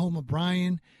Oklahoma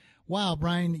Brian. Wow,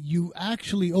 Brian, you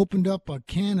actually opened up a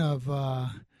can of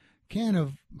can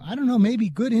of, I don't know, maybe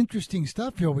good, interesting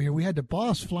stuff over here. We had the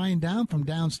boss flying down from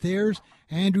downstairs,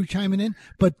 Andrew chiming in.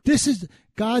 But this is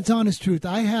God's honest truth.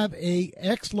 I have a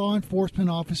ex-law enforcement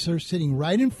officer sitting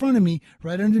right in front of me,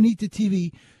 right underneath the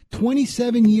TV,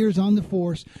 27 years on the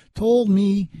force, told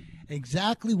me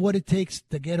exactly what it takes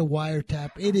to get a wiretap.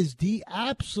 It is the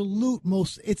absolute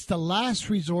most, it's the last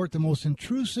resort, the most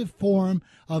intrusive form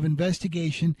of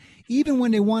investigation. Even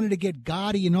when they wanted to get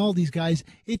Gotti and all these guys,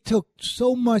 it took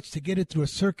so much to get it through a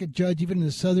circuit judge, even in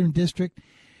the Southern District.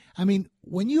 I mean,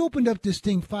 when you opened up this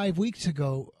thing 5 weeks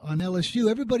ago on LSU,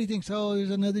 everybody thinks, oh,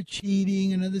 there's another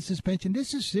cheating, another suspension.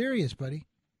 This is serious, buddy.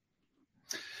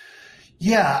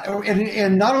 Yeah,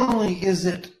 and not only is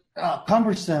it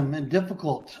cumbersome and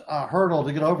difficult hurdle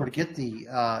to get over to get the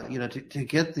to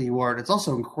get the warrant, it's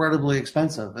also incredibly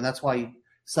expensive, and that's why you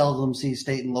seldom see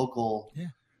state and local,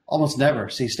 almost never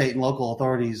see state and local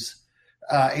authorities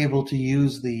able to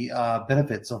use the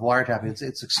benefits of wiretapping.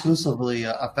 It's exclusively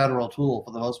a federal tool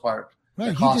for the most part.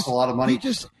 Right. It costs a lot of money.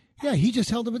 He just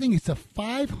held everything. It's a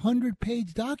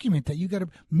 500-page document that you got to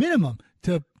minimum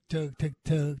to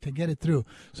get it through.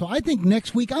 So I think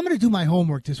next week, I'm going to do my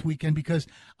homework this weekend because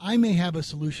I may have a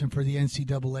solution for the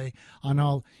NCAA on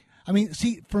all. I mean,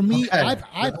 see, for me,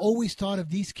 I've always thought of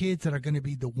these kids that are going to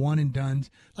be the one and dones,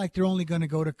 like they're only going to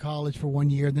go to college for 1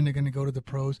 year, then they're going to go to the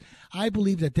pros. I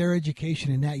believe that their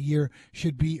education in that year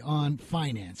should be on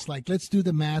finance. Like, let's do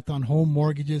the math on home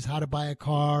mortgages, how to buy a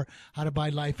car, how to buy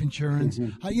life insurance,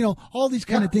 all these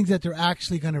kind of things that they're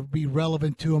actually going to be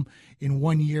relevant to them in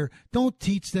 1 year. Don't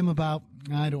teach them about,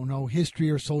 I don't know,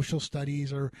 history or social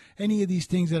studies or any of these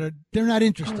things that they're not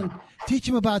interested. Teach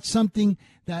them about something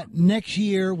that next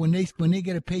year when they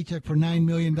get a paycheck for $9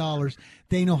 million,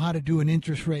 they know how to do an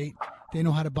interest rate. They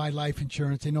know how to buy life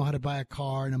insurance. They know how to buy a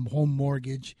car and a home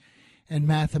mortgage and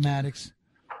mathematics.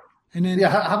 And then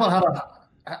how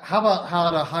about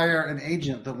how to hire an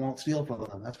agent that won't steal from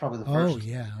them? That's probably the first. Oh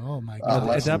yeah. Oh my God.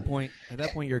 At that point,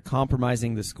 you're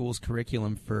compromising the school's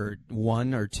curriculum for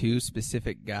one or two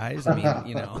specific guys. I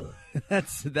mean,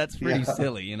 that's pretty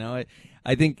silly.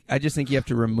 I just think you have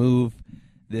to remove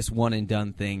this one and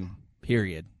done thing.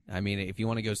 Period. I mean, if you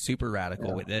want to go super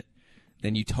radical with it,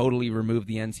 then you totally remove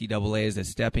the NCAA as a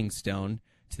stepping stone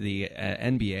to the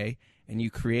NBA, and you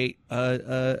create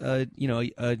a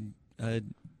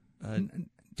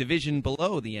division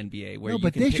below the NBA where you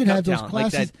can pick up talent.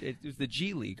 Like that, it was the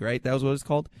G League, right? That was what it's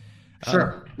called.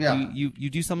 Sure. You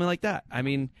do something like that. I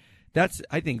mean,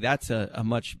 I think that's a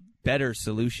much better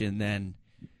solution than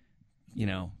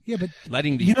but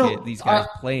letting these guys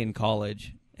play in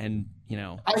college and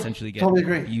essentially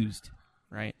get used,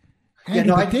 right?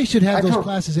 But they should have those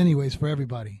classes anyways for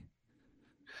everybody.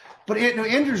 But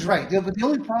Andrew's right. But the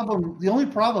only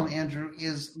problem, Andrew,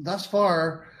 is thus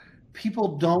far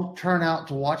people don't turn out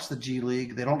to watch the G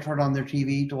League. They don't turn on their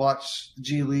TV to watch the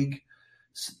G League.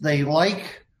 They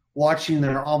like watching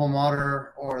their alma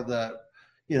mater or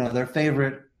their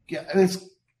favorite.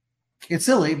 It's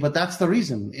silly, but that's the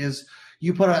reason. Is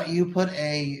you put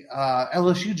a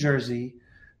LSU jersey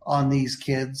on these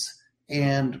kids,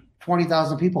 and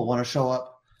 20,000 people want to show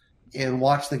up and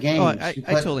watch the game. Oh, I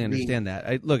totally understand that.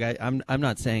 I'm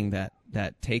not saying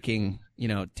that taking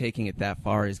it that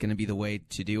far is going to be the way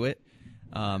to do it.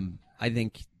 I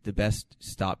think the best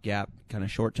stopgap kind of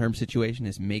short-term situation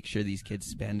is make sure these kids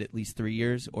spend at least 3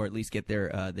 years or at least get their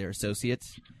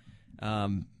associates.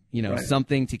 Right.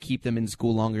 Something to keep them in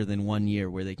school longer than 1 year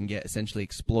where they can get essentially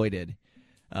exploited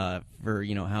for,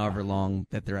 however long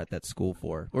that they're at that school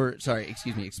for. Or,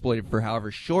 exploited for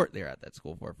however short they're at that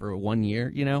school for 1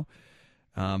 year,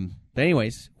 But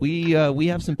anyways, we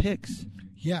have some picks.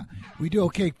 Yeah, we do.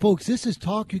 Okay, folks, this is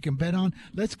Talk You Can Bet On.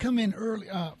 Let's come in early.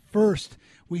 First,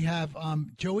 we have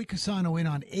Joey Cassano in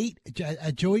on 8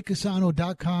 at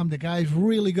joeycassano.com. The guy's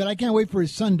really good. I can't wait for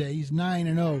his Sunday. He's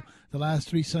 9-0 the last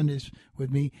 3 Sundays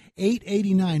with me.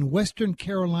 889 Western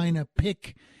Carolina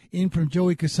pick in from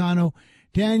Joey Cassano.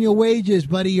 Daniel Wages,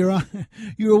 buddy, you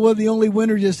were one of the only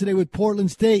winners yesterday with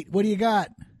Portland State. What do you got?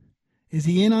 Is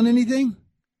he in on anything?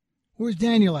 Where's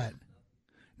Daniel at?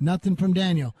 Nothing from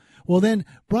Daniel. Well, then,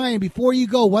 Brian, before you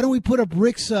go, why don't we put up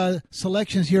Rick's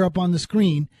selections here up on the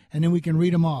screen, and then we can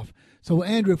read them off. So,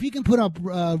 Andrew, if you can put up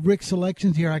Rick's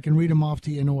selections here, I can read them off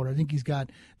to you in order. I think he's got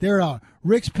 – there are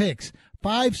Rick's picks.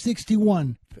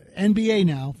 561, NBA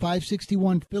now,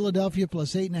 561 Philadelphia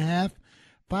plus 8.5.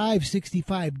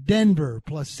 565 Denver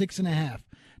plus 6.5.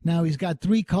 Now he's got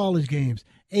 3 college games.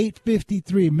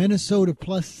 853 Minnesota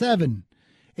plus 7.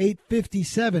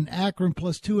 857 Akron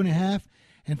plus 2.5.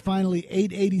 And finally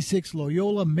 886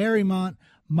 Loyola Marymount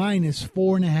minus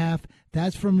 4.5.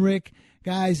 That's from Rick.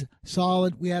 Guys,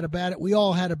 solid. We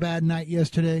all had a bad night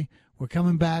yesterday. We're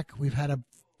coming back. We've had an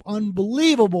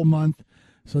unbelievable month.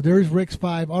 So there's Rick's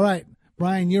 5. All right,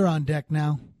 Brian, you're on deck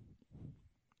now.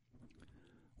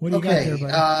 What do you got there,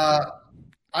 buddy?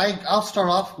 I'll start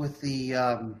off with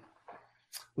a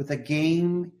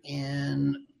game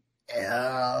in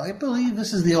I believe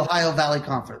this is the Ohio Valley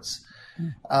Conference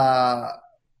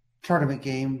tournament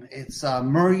game. It's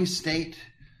Murray State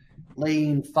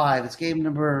laying 5. It's game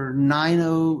number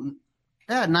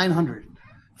 900.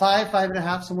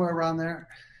 5.5, somewhere around there.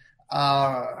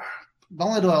 Not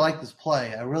only do I like this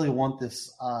play, I really want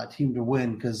this team to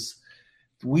win because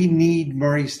we need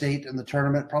Murray State in the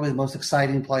tournament. Probably the most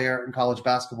exciting player in college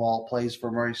basketball plays for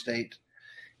Murray State.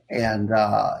 And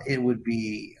it would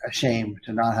be a shame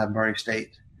to not have Murray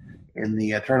State in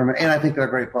the tournament. And I think they're a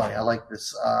great play. I like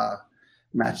this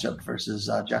matchup versus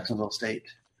Jacksonville State.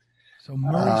 So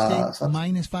Murray State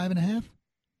minus 5.5?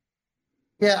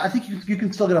 Yeah, I think you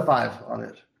can still get a 5 on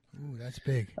it. Ooh, that's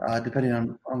big. Depending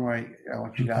on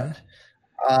what you got.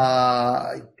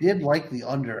 I did like the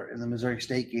under in the Missouri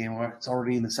State game where it's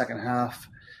already in the second half.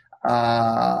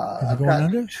 I've got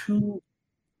under? 2.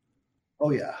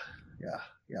 Oh, yeah.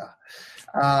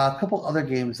 A couple other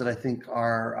games that I think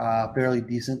are fairly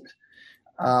decent.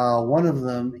 One of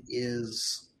them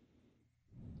is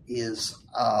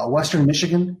Western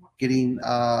Michigan getting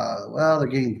they're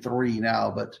getting 3 now,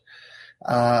 but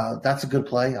that's a good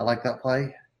play. I like that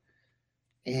play.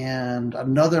 And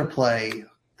another play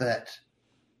that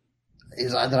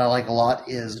I like a lot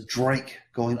is Drake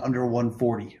going under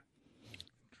 140.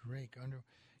 Drake under.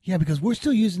 Yeah, because we're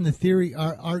still using the theory.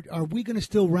 Are we going to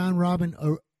still round robin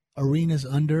arenas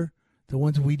under the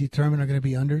ones we determine are going to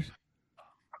be unders?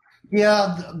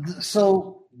 Yeah.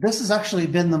 So this has actually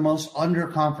been the most under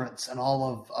conference in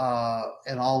all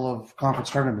of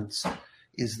conference tournaments.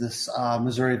 Is this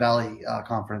Missouri Valley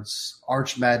Conference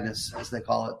Arch Madness, as they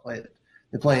call it?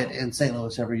 They play it in St.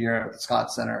 Louis every year at the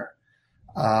Scott Center.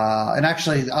 And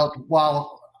actually, I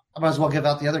might as well give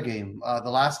out the other game, the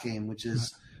last game, which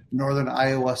is Northern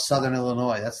Iowa, Southern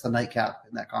Illinois. That's the nightcap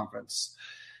in that conference.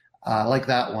 I like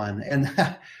that one. And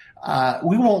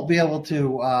we won't be able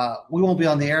to. We won't be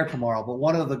on the air tomorrow. But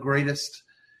one of the greatest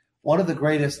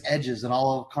edges in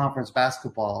all of conference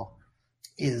basketball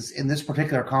is in this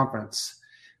particular conference.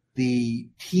 The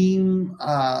team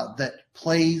that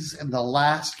plays in the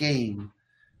last game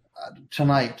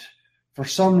tonight, for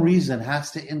some reason, has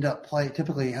to end up playing.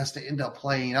 Typically, has to end up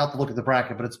playing. I'll have to look at the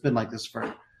bracket, but it's been like this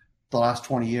for the last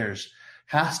 20 years.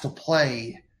 Has to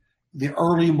play the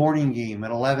early morning game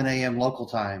at 11 a.m. local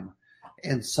time,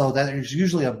 and so that there's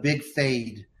usually a big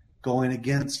fade going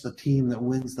against the team that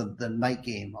wins the night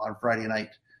game on Friday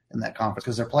night in that conference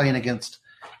because they're playing against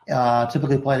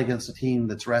typically playing against a team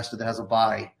that's rested that has a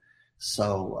bye.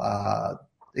 So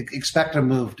expect a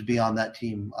move to be on that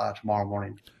team tomorrow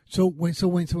morning. So when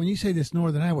you say this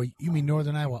Northern Iowa, you mean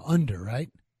Northern Iowa under, right?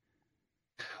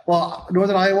 Well,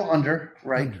 Northern Iowa under,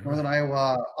 right? Northern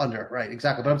Iowa under, right?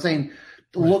 Exactly. But I'm saying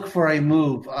look for a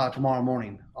move tomorrow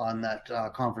morning on that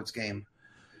conference game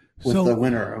with the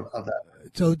winner of that.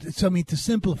 So I mean, to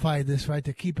simplify this, right?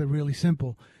 To keep it really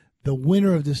simple, the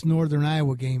winner of this Northern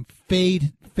Iowa game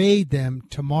fade them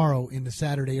tomorrow in the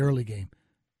Saturday early game.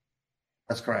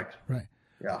 That's correct. Right.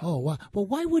 Yeah. Oh, wow. Well,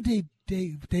 why would they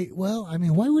well, I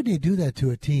mean, why would they do that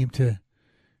to a team to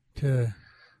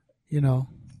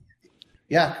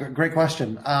Yeah, great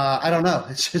question. I don't know.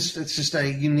 It's just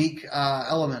a unique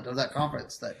element of that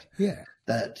conference that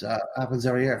happens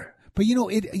every year. But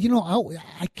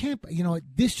I can't.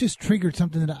 This just triggered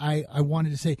something that I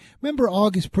wanted to say. Remember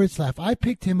August Pritzlaff? I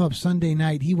picked him up Sunday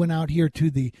night. He went out here to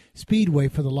the Speedway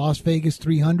for the Las Vegas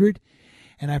 300,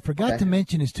 and I forgot to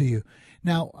mention this to you.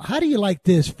 Now, how do you like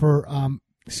this for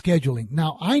scheduling?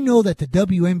 Now, I know that the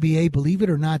WNBA, believe it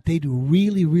or not, they do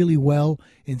really, really well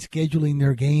in scheduling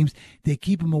their games. They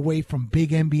keep them away from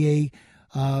big NBA,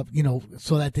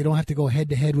 so that they don't have to go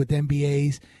head-to-head with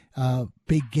NBA's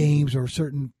big games or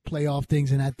certain playoff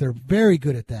things, and that they're very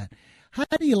good at that. How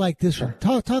do you like this one?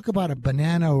 Talk about a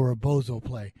banana or a bozo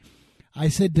play. I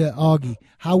said to Augie,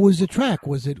 how was the track?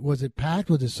 Was it packed?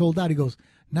 Was it sold out? He goes,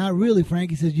 not really, Frank.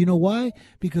 He says, you know why?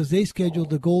 Because they scheduled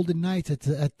the Golden Knights at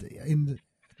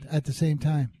the same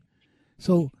time.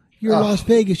 So you're Las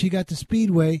Vegas. You got the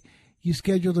Speedway. You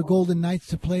scheduled the Golden Knights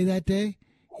to play that day.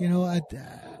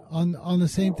 On the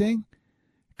same thing.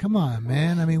 Come on,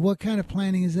 man. I mean, what kind of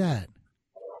planning is that?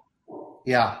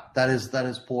 Yeah, that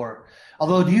is poor.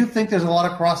 Although, do you think there's a lot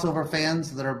of crossover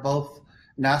fans that are both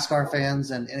NASCAR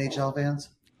fans and NHL fans?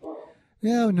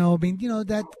 Yeah, no, I mean,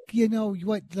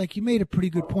 like you made a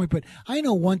pretty good point, but I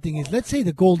know one thing is, let's say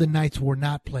the Golden Knights were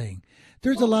not playing.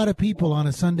 There's a lot of people on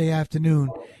a Sunday afternoon,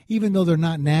 even though they're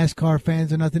not NASCAR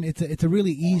fans or nothing. It's a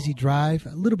really easy drive,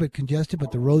 a little bit congested,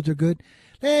 but the roads are good.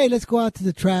 Hey, let's go out to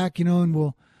the track, and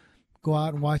we'll go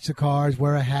out and watch the cars,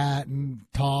 wear a hat and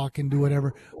talk and do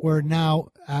whatever. Where now,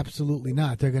 absolutely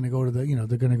not. They're going to go to they're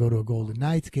going to go to a Golden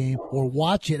Knights game or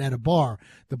watch it at a bar.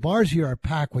 The bars here are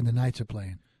packed when the Knights are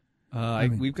playing.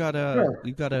 We've got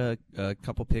a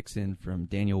couple picks in from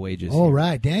Daniel Wages. All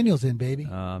right, Daniel's in, baby.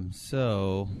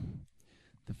 So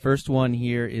the first one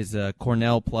here is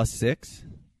Cornell +6.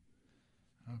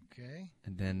 Okay.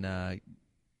 And then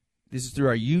this is through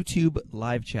our YouTube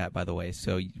live chat, by the way.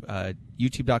 So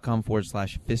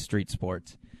youtube.com/Fifth Street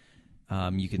Sports.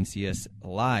 You can see us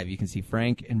live. You can see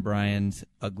Frank and Brian's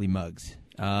ugly mugs.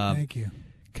 Thank you.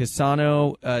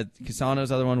 Casano's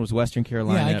other one was Western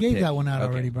Carolina. Yeah, I gave pick. that one out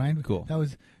already, Brian. Cool. That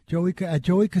was Joey at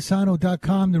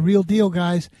JoeyCasano.com, the real deal,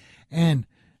 guys. And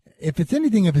if it's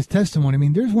anything of his testimony, I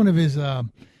mean, there's one of his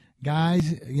guys,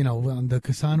 on the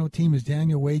Casano team is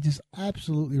Daniel Wages,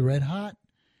 absolutely red hot.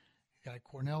 Got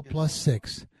Cornell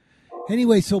 +6.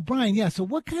 Anyway, so Brian, so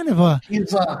what kind of a?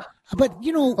 He's, but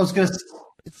I was gonna.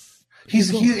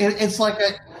 It's like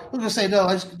I was gonna say no.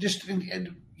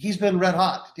 He's been red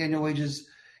hot. Daniel Wages.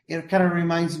 It kind of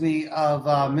reminds me of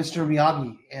Mr.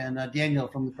 Miyagi and Daniel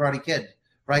from the Karate Kid,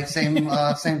 right? Same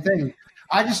thing.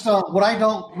 I just don't. What I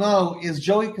don't know is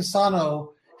Joey Casano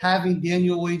having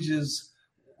Daniel Wages,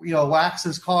 wax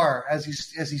his car as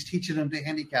he's teaching him to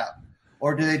handicap,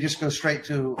 or do they just go straight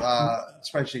to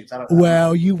spreadsheets? I don't know.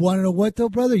 Well, you want to know what though,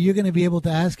 brother? You're going to be able to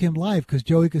ask him live because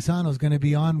Joey Casano is going to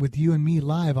be on with you and me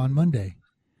live on Monday,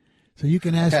 so you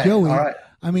can ask Joey. All right.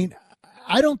 I mean,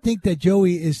 I don't think that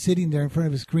Joey is sitting there in front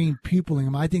of a screen pupilling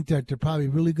him. I think that they're probably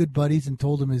really good buddies and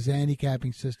told him his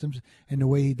handicapping systems and the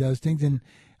way he does things. And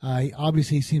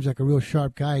obviously he seems like a real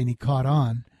sharp guy and he caught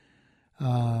on.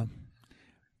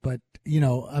 But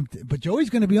Joey's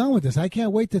going to be on with us. I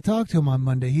can't wait to talk to him on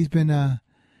Monday. He's been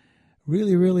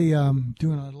really, really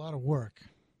doing a lot of work.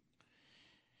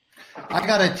 I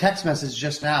got a text message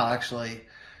just now, actually,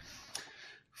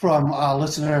 from a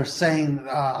listener saying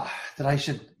that I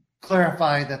should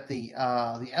clarify that the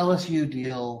LSU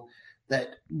deal, that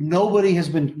no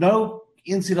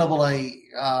NCAA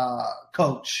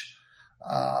coach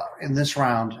in this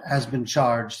round has been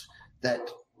charged, that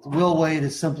Will Wade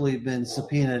has simply been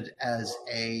subpoenaed as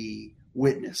a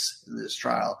witness in this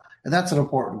trial. And that's an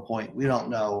important point. We don't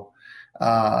know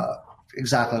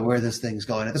exactly where this thing's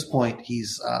going. At this point,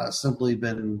 he's simply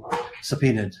been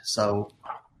subpoenaed. So,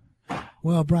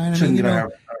 well, Brian, I mean,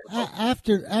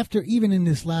 after even in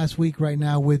this last week right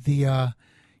now with the,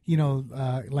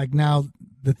 like now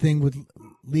the thing with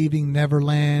leaving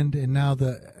Neverland and now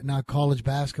college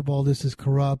basketball, this is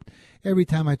corrupt. Every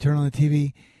time I turn on the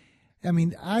TV, I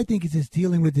mean, I think it's just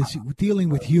dealing with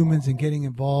humans and getting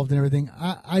involved and everything.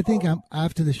 I think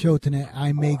after the show tonight,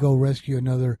 I may go rescue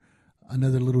another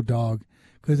little dog,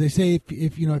 because they say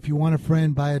if you want a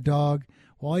friend, buy a dog.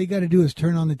 Well, all you got to do is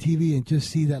turn on the TV and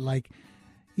just see that, like,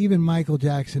 even Michael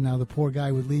Jackson now, the poor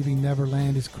guy with leaving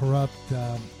Neverland, is corrupt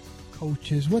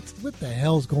coaches. What the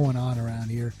hell's going on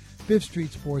around here? Fifth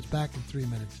Street Sports, back in 3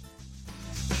 minutes.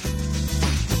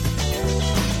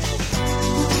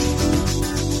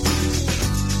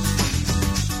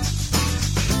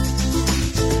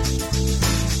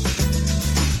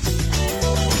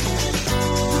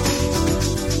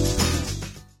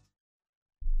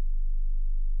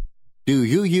 Do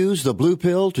you use the Blue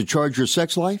Pill to charge your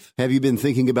sex life? Have you been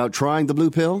thinking about trying the Blue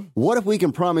Pill? What if we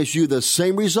can promise you the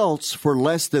same results for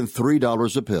less than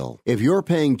 $3 a pill? If you're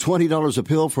paying $20 a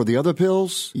pill for the other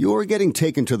pills, you're getting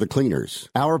taken to the cleaners.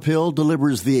 Our pill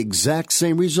delivers the exact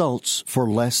same results for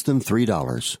less than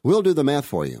 $3. We'll do the math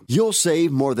for you. You'll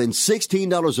save more than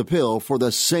 $16 a pill for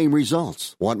the same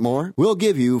results. Want more? We'll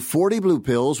give you 40 blue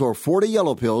pills or 40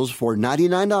 yellow pills for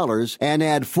 $99 and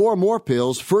add 4 more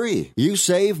pills free. You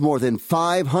save more than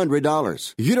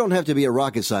 $500. You don't have to be a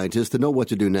rocket scientist to know what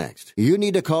to do next. You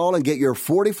need to call and get your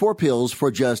 44 pills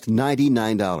for just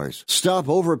 $99. Stop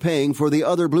overpaying for the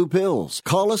other blue pills.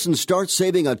 Call us and start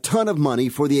saving a ton of money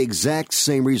for the exact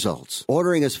same results.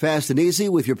 Ordering is fast and easy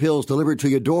with your pills delivered to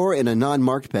your door in a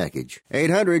non-marked package.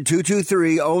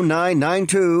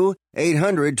 800-223-0992.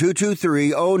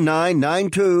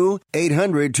 800-223-0992.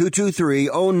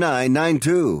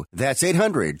 800-223-0992. That's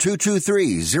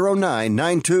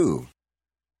 800-223-0992.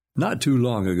 Not too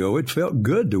long ago, it felt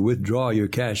good to withdraw your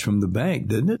cash from the bank,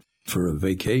 didn't it? For a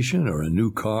vacation or a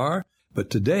new car. But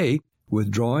today,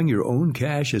 withdrawing your own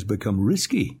cash has become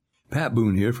risky. Pat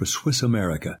Boone here for Swiss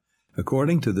America.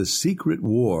 According to The Secret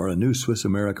War, a new Swiss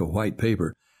America white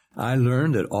paper, I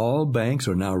learned that all banks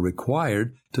are now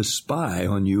required to spy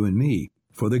on you and me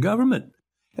for the government,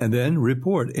 and then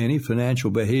report any financial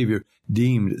behavior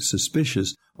deemed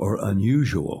suspicious or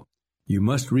unusual. You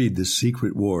must read The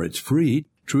Secret War. It's free.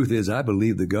 Truth is, I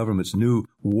believe the government's new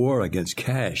war against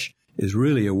cash is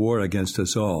really a war against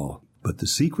us all. But the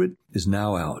secret is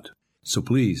now out. So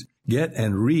please, get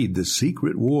and read The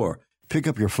Secret War. Pick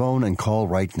up your phone and call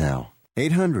right now.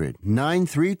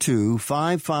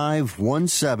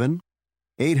 800-932-5517.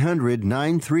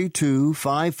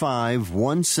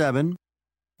 800-932-5517.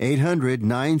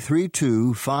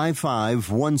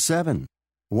 800-932-5517.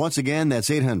 Once again, that's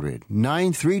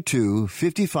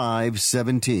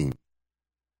 800-932-5517.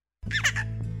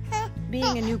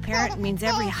 Being a new parent means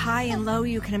every high and low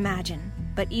you can imagine.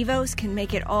 But Evos can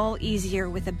make it all easier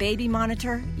with a baby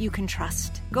monitor you can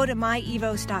trust. Go to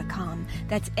myevos.com,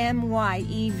 that's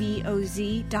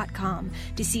MYEVOZ.com,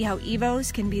 to see how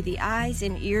Evos can be the eyes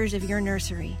and ears of your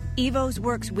nursery. Evos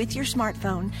works with your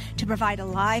smartphone to provide a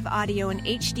live audio and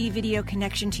HD video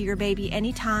connection to your baby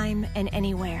anytime and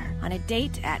anywhere. On a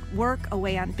date, at work,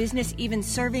 away on business, even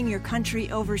serving your country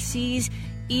overseas,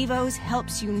 Evos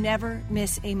helps you never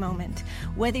miss a moment.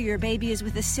 Whether your baby is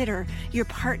with a sitter, your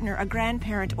partner, a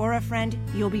grandparent, or a friend,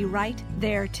 you'll be right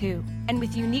there too. And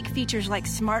with unique features like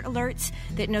smart alerts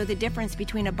that know the difference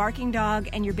between a barking dog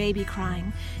and your baby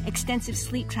crying, extensive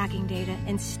sleep tracking data,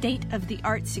 and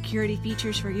state-of-the-art security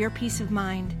features for your peace of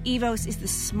mind, Evos is the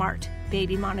smart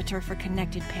baby monitor for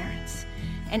connected parents.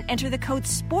 And enter the code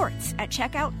SPORTS at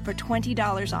checkout for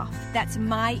 $20 off. That's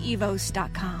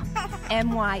myevos.com.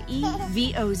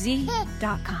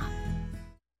 MYEVOZ.com.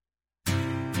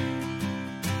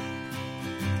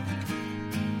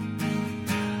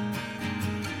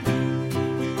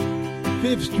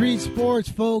 Fifth Street Sports,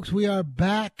 folks. We are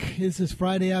back. This is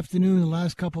Friday afternoon, the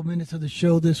last couple minutes of the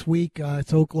show this week.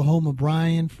 It's Oklahoma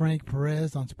Brian, Frank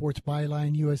Perez on Sports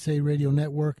Byline, USA Radio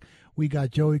Network. We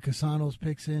got Joey Casano's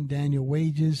picks in, Daniel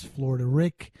Wages, Florida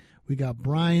Rick. We got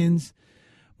Brian's.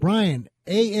 Brian,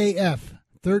 AAF,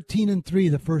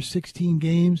 13-3 the first 16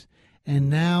 games. And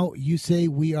now you say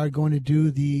we are going to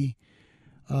do the,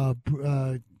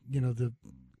 the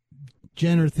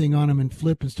Jenner thing on him and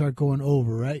flip and start going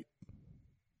over, right?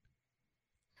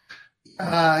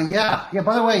 Yeah.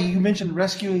 By the way, you mentioned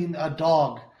rescuing a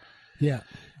dog. Yeah.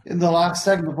 In the last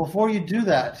segment. Before you do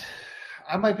that,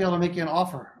 I might be able to make you an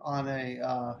offer on I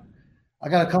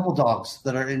got a couple dogs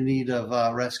that are in need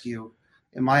of rescue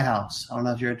in my house. I don't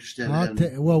know if you're interested.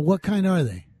 Well, what kind are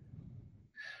they?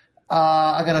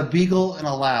 I got a beagle and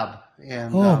a lab.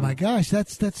 And my gosh,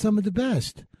 that's some of the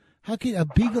best. How can a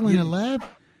beagle and a lab?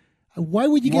 Why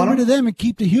would you get rid of them and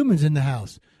keep the humans in the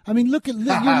house? I mean, look,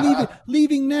 you're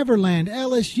leaving Neverland,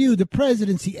 LSU, the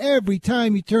presidency every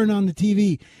time you turn on the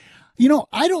TV. You know,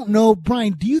 I don't know,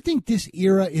 Brian, do you think this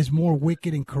era is more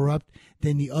wicked and corrupt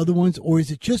than the other ones? Or is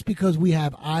it just because we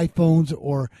have iPhones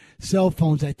or cell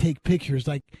phones that take pictures?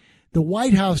 Like the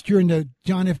White House during the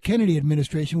John F. Kennedy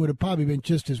administration would have probably been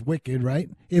just as wicked, right?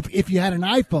 If you had an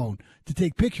iPhone to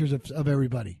take pictures of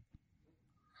everybody.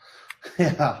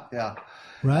 Yeah.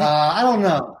 Right? I don't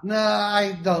know. No,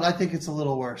 I don't. I think it's a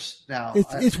little worse now.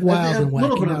 It's wild and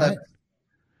wacky.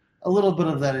 A little bit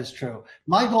of that is true.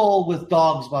 My goal with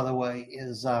dogs, by the way,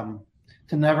 is to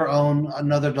never own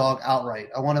another dog outright.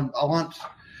 I'd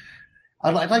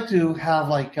like to have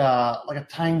like a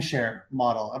timeshare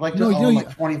model. I'd like to own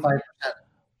 25%.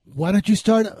 Why don't you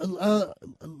start?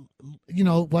 Why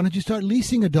don't you start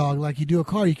leasing a dog like you do a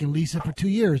car? You can lease it for 2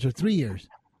 years or 3 years.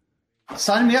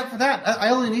 Sign me up for that. I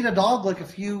only need a dog like a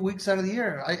few weeks out of the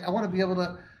year. I want to be able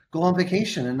to go on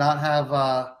vacation and not have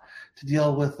to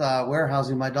deal with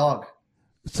warehousing my dog.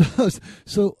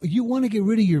 So you want to get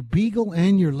rid of your beagle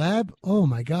and your lab? Oh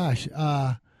my gosh!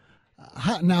 How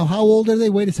old are they?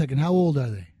 Wait a second. How old are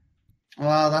they?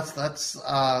 Well, that's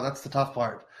the tough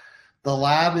part. The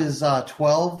lab is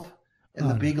 12, and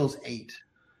the beagle's 8.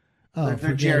 They're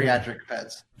geriatric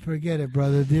pets. Forget it,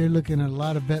 brother. They're looking at a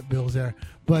lot of vet bills there.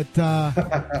 But,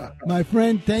 my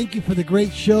friend, thank you for the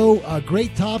great show.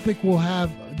 Great topic we'll have.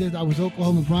 I was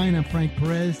Oklahoma Brian. I'm Frank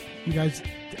Perez. You guys,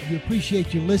 we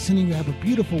appreciate you listening. Have a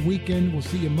beautiful weekend. We'll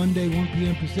see you Monday, 1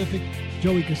 p.m. Pacific.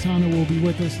 Joey Casano will be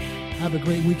with us. Have a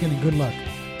great weekend and good luck.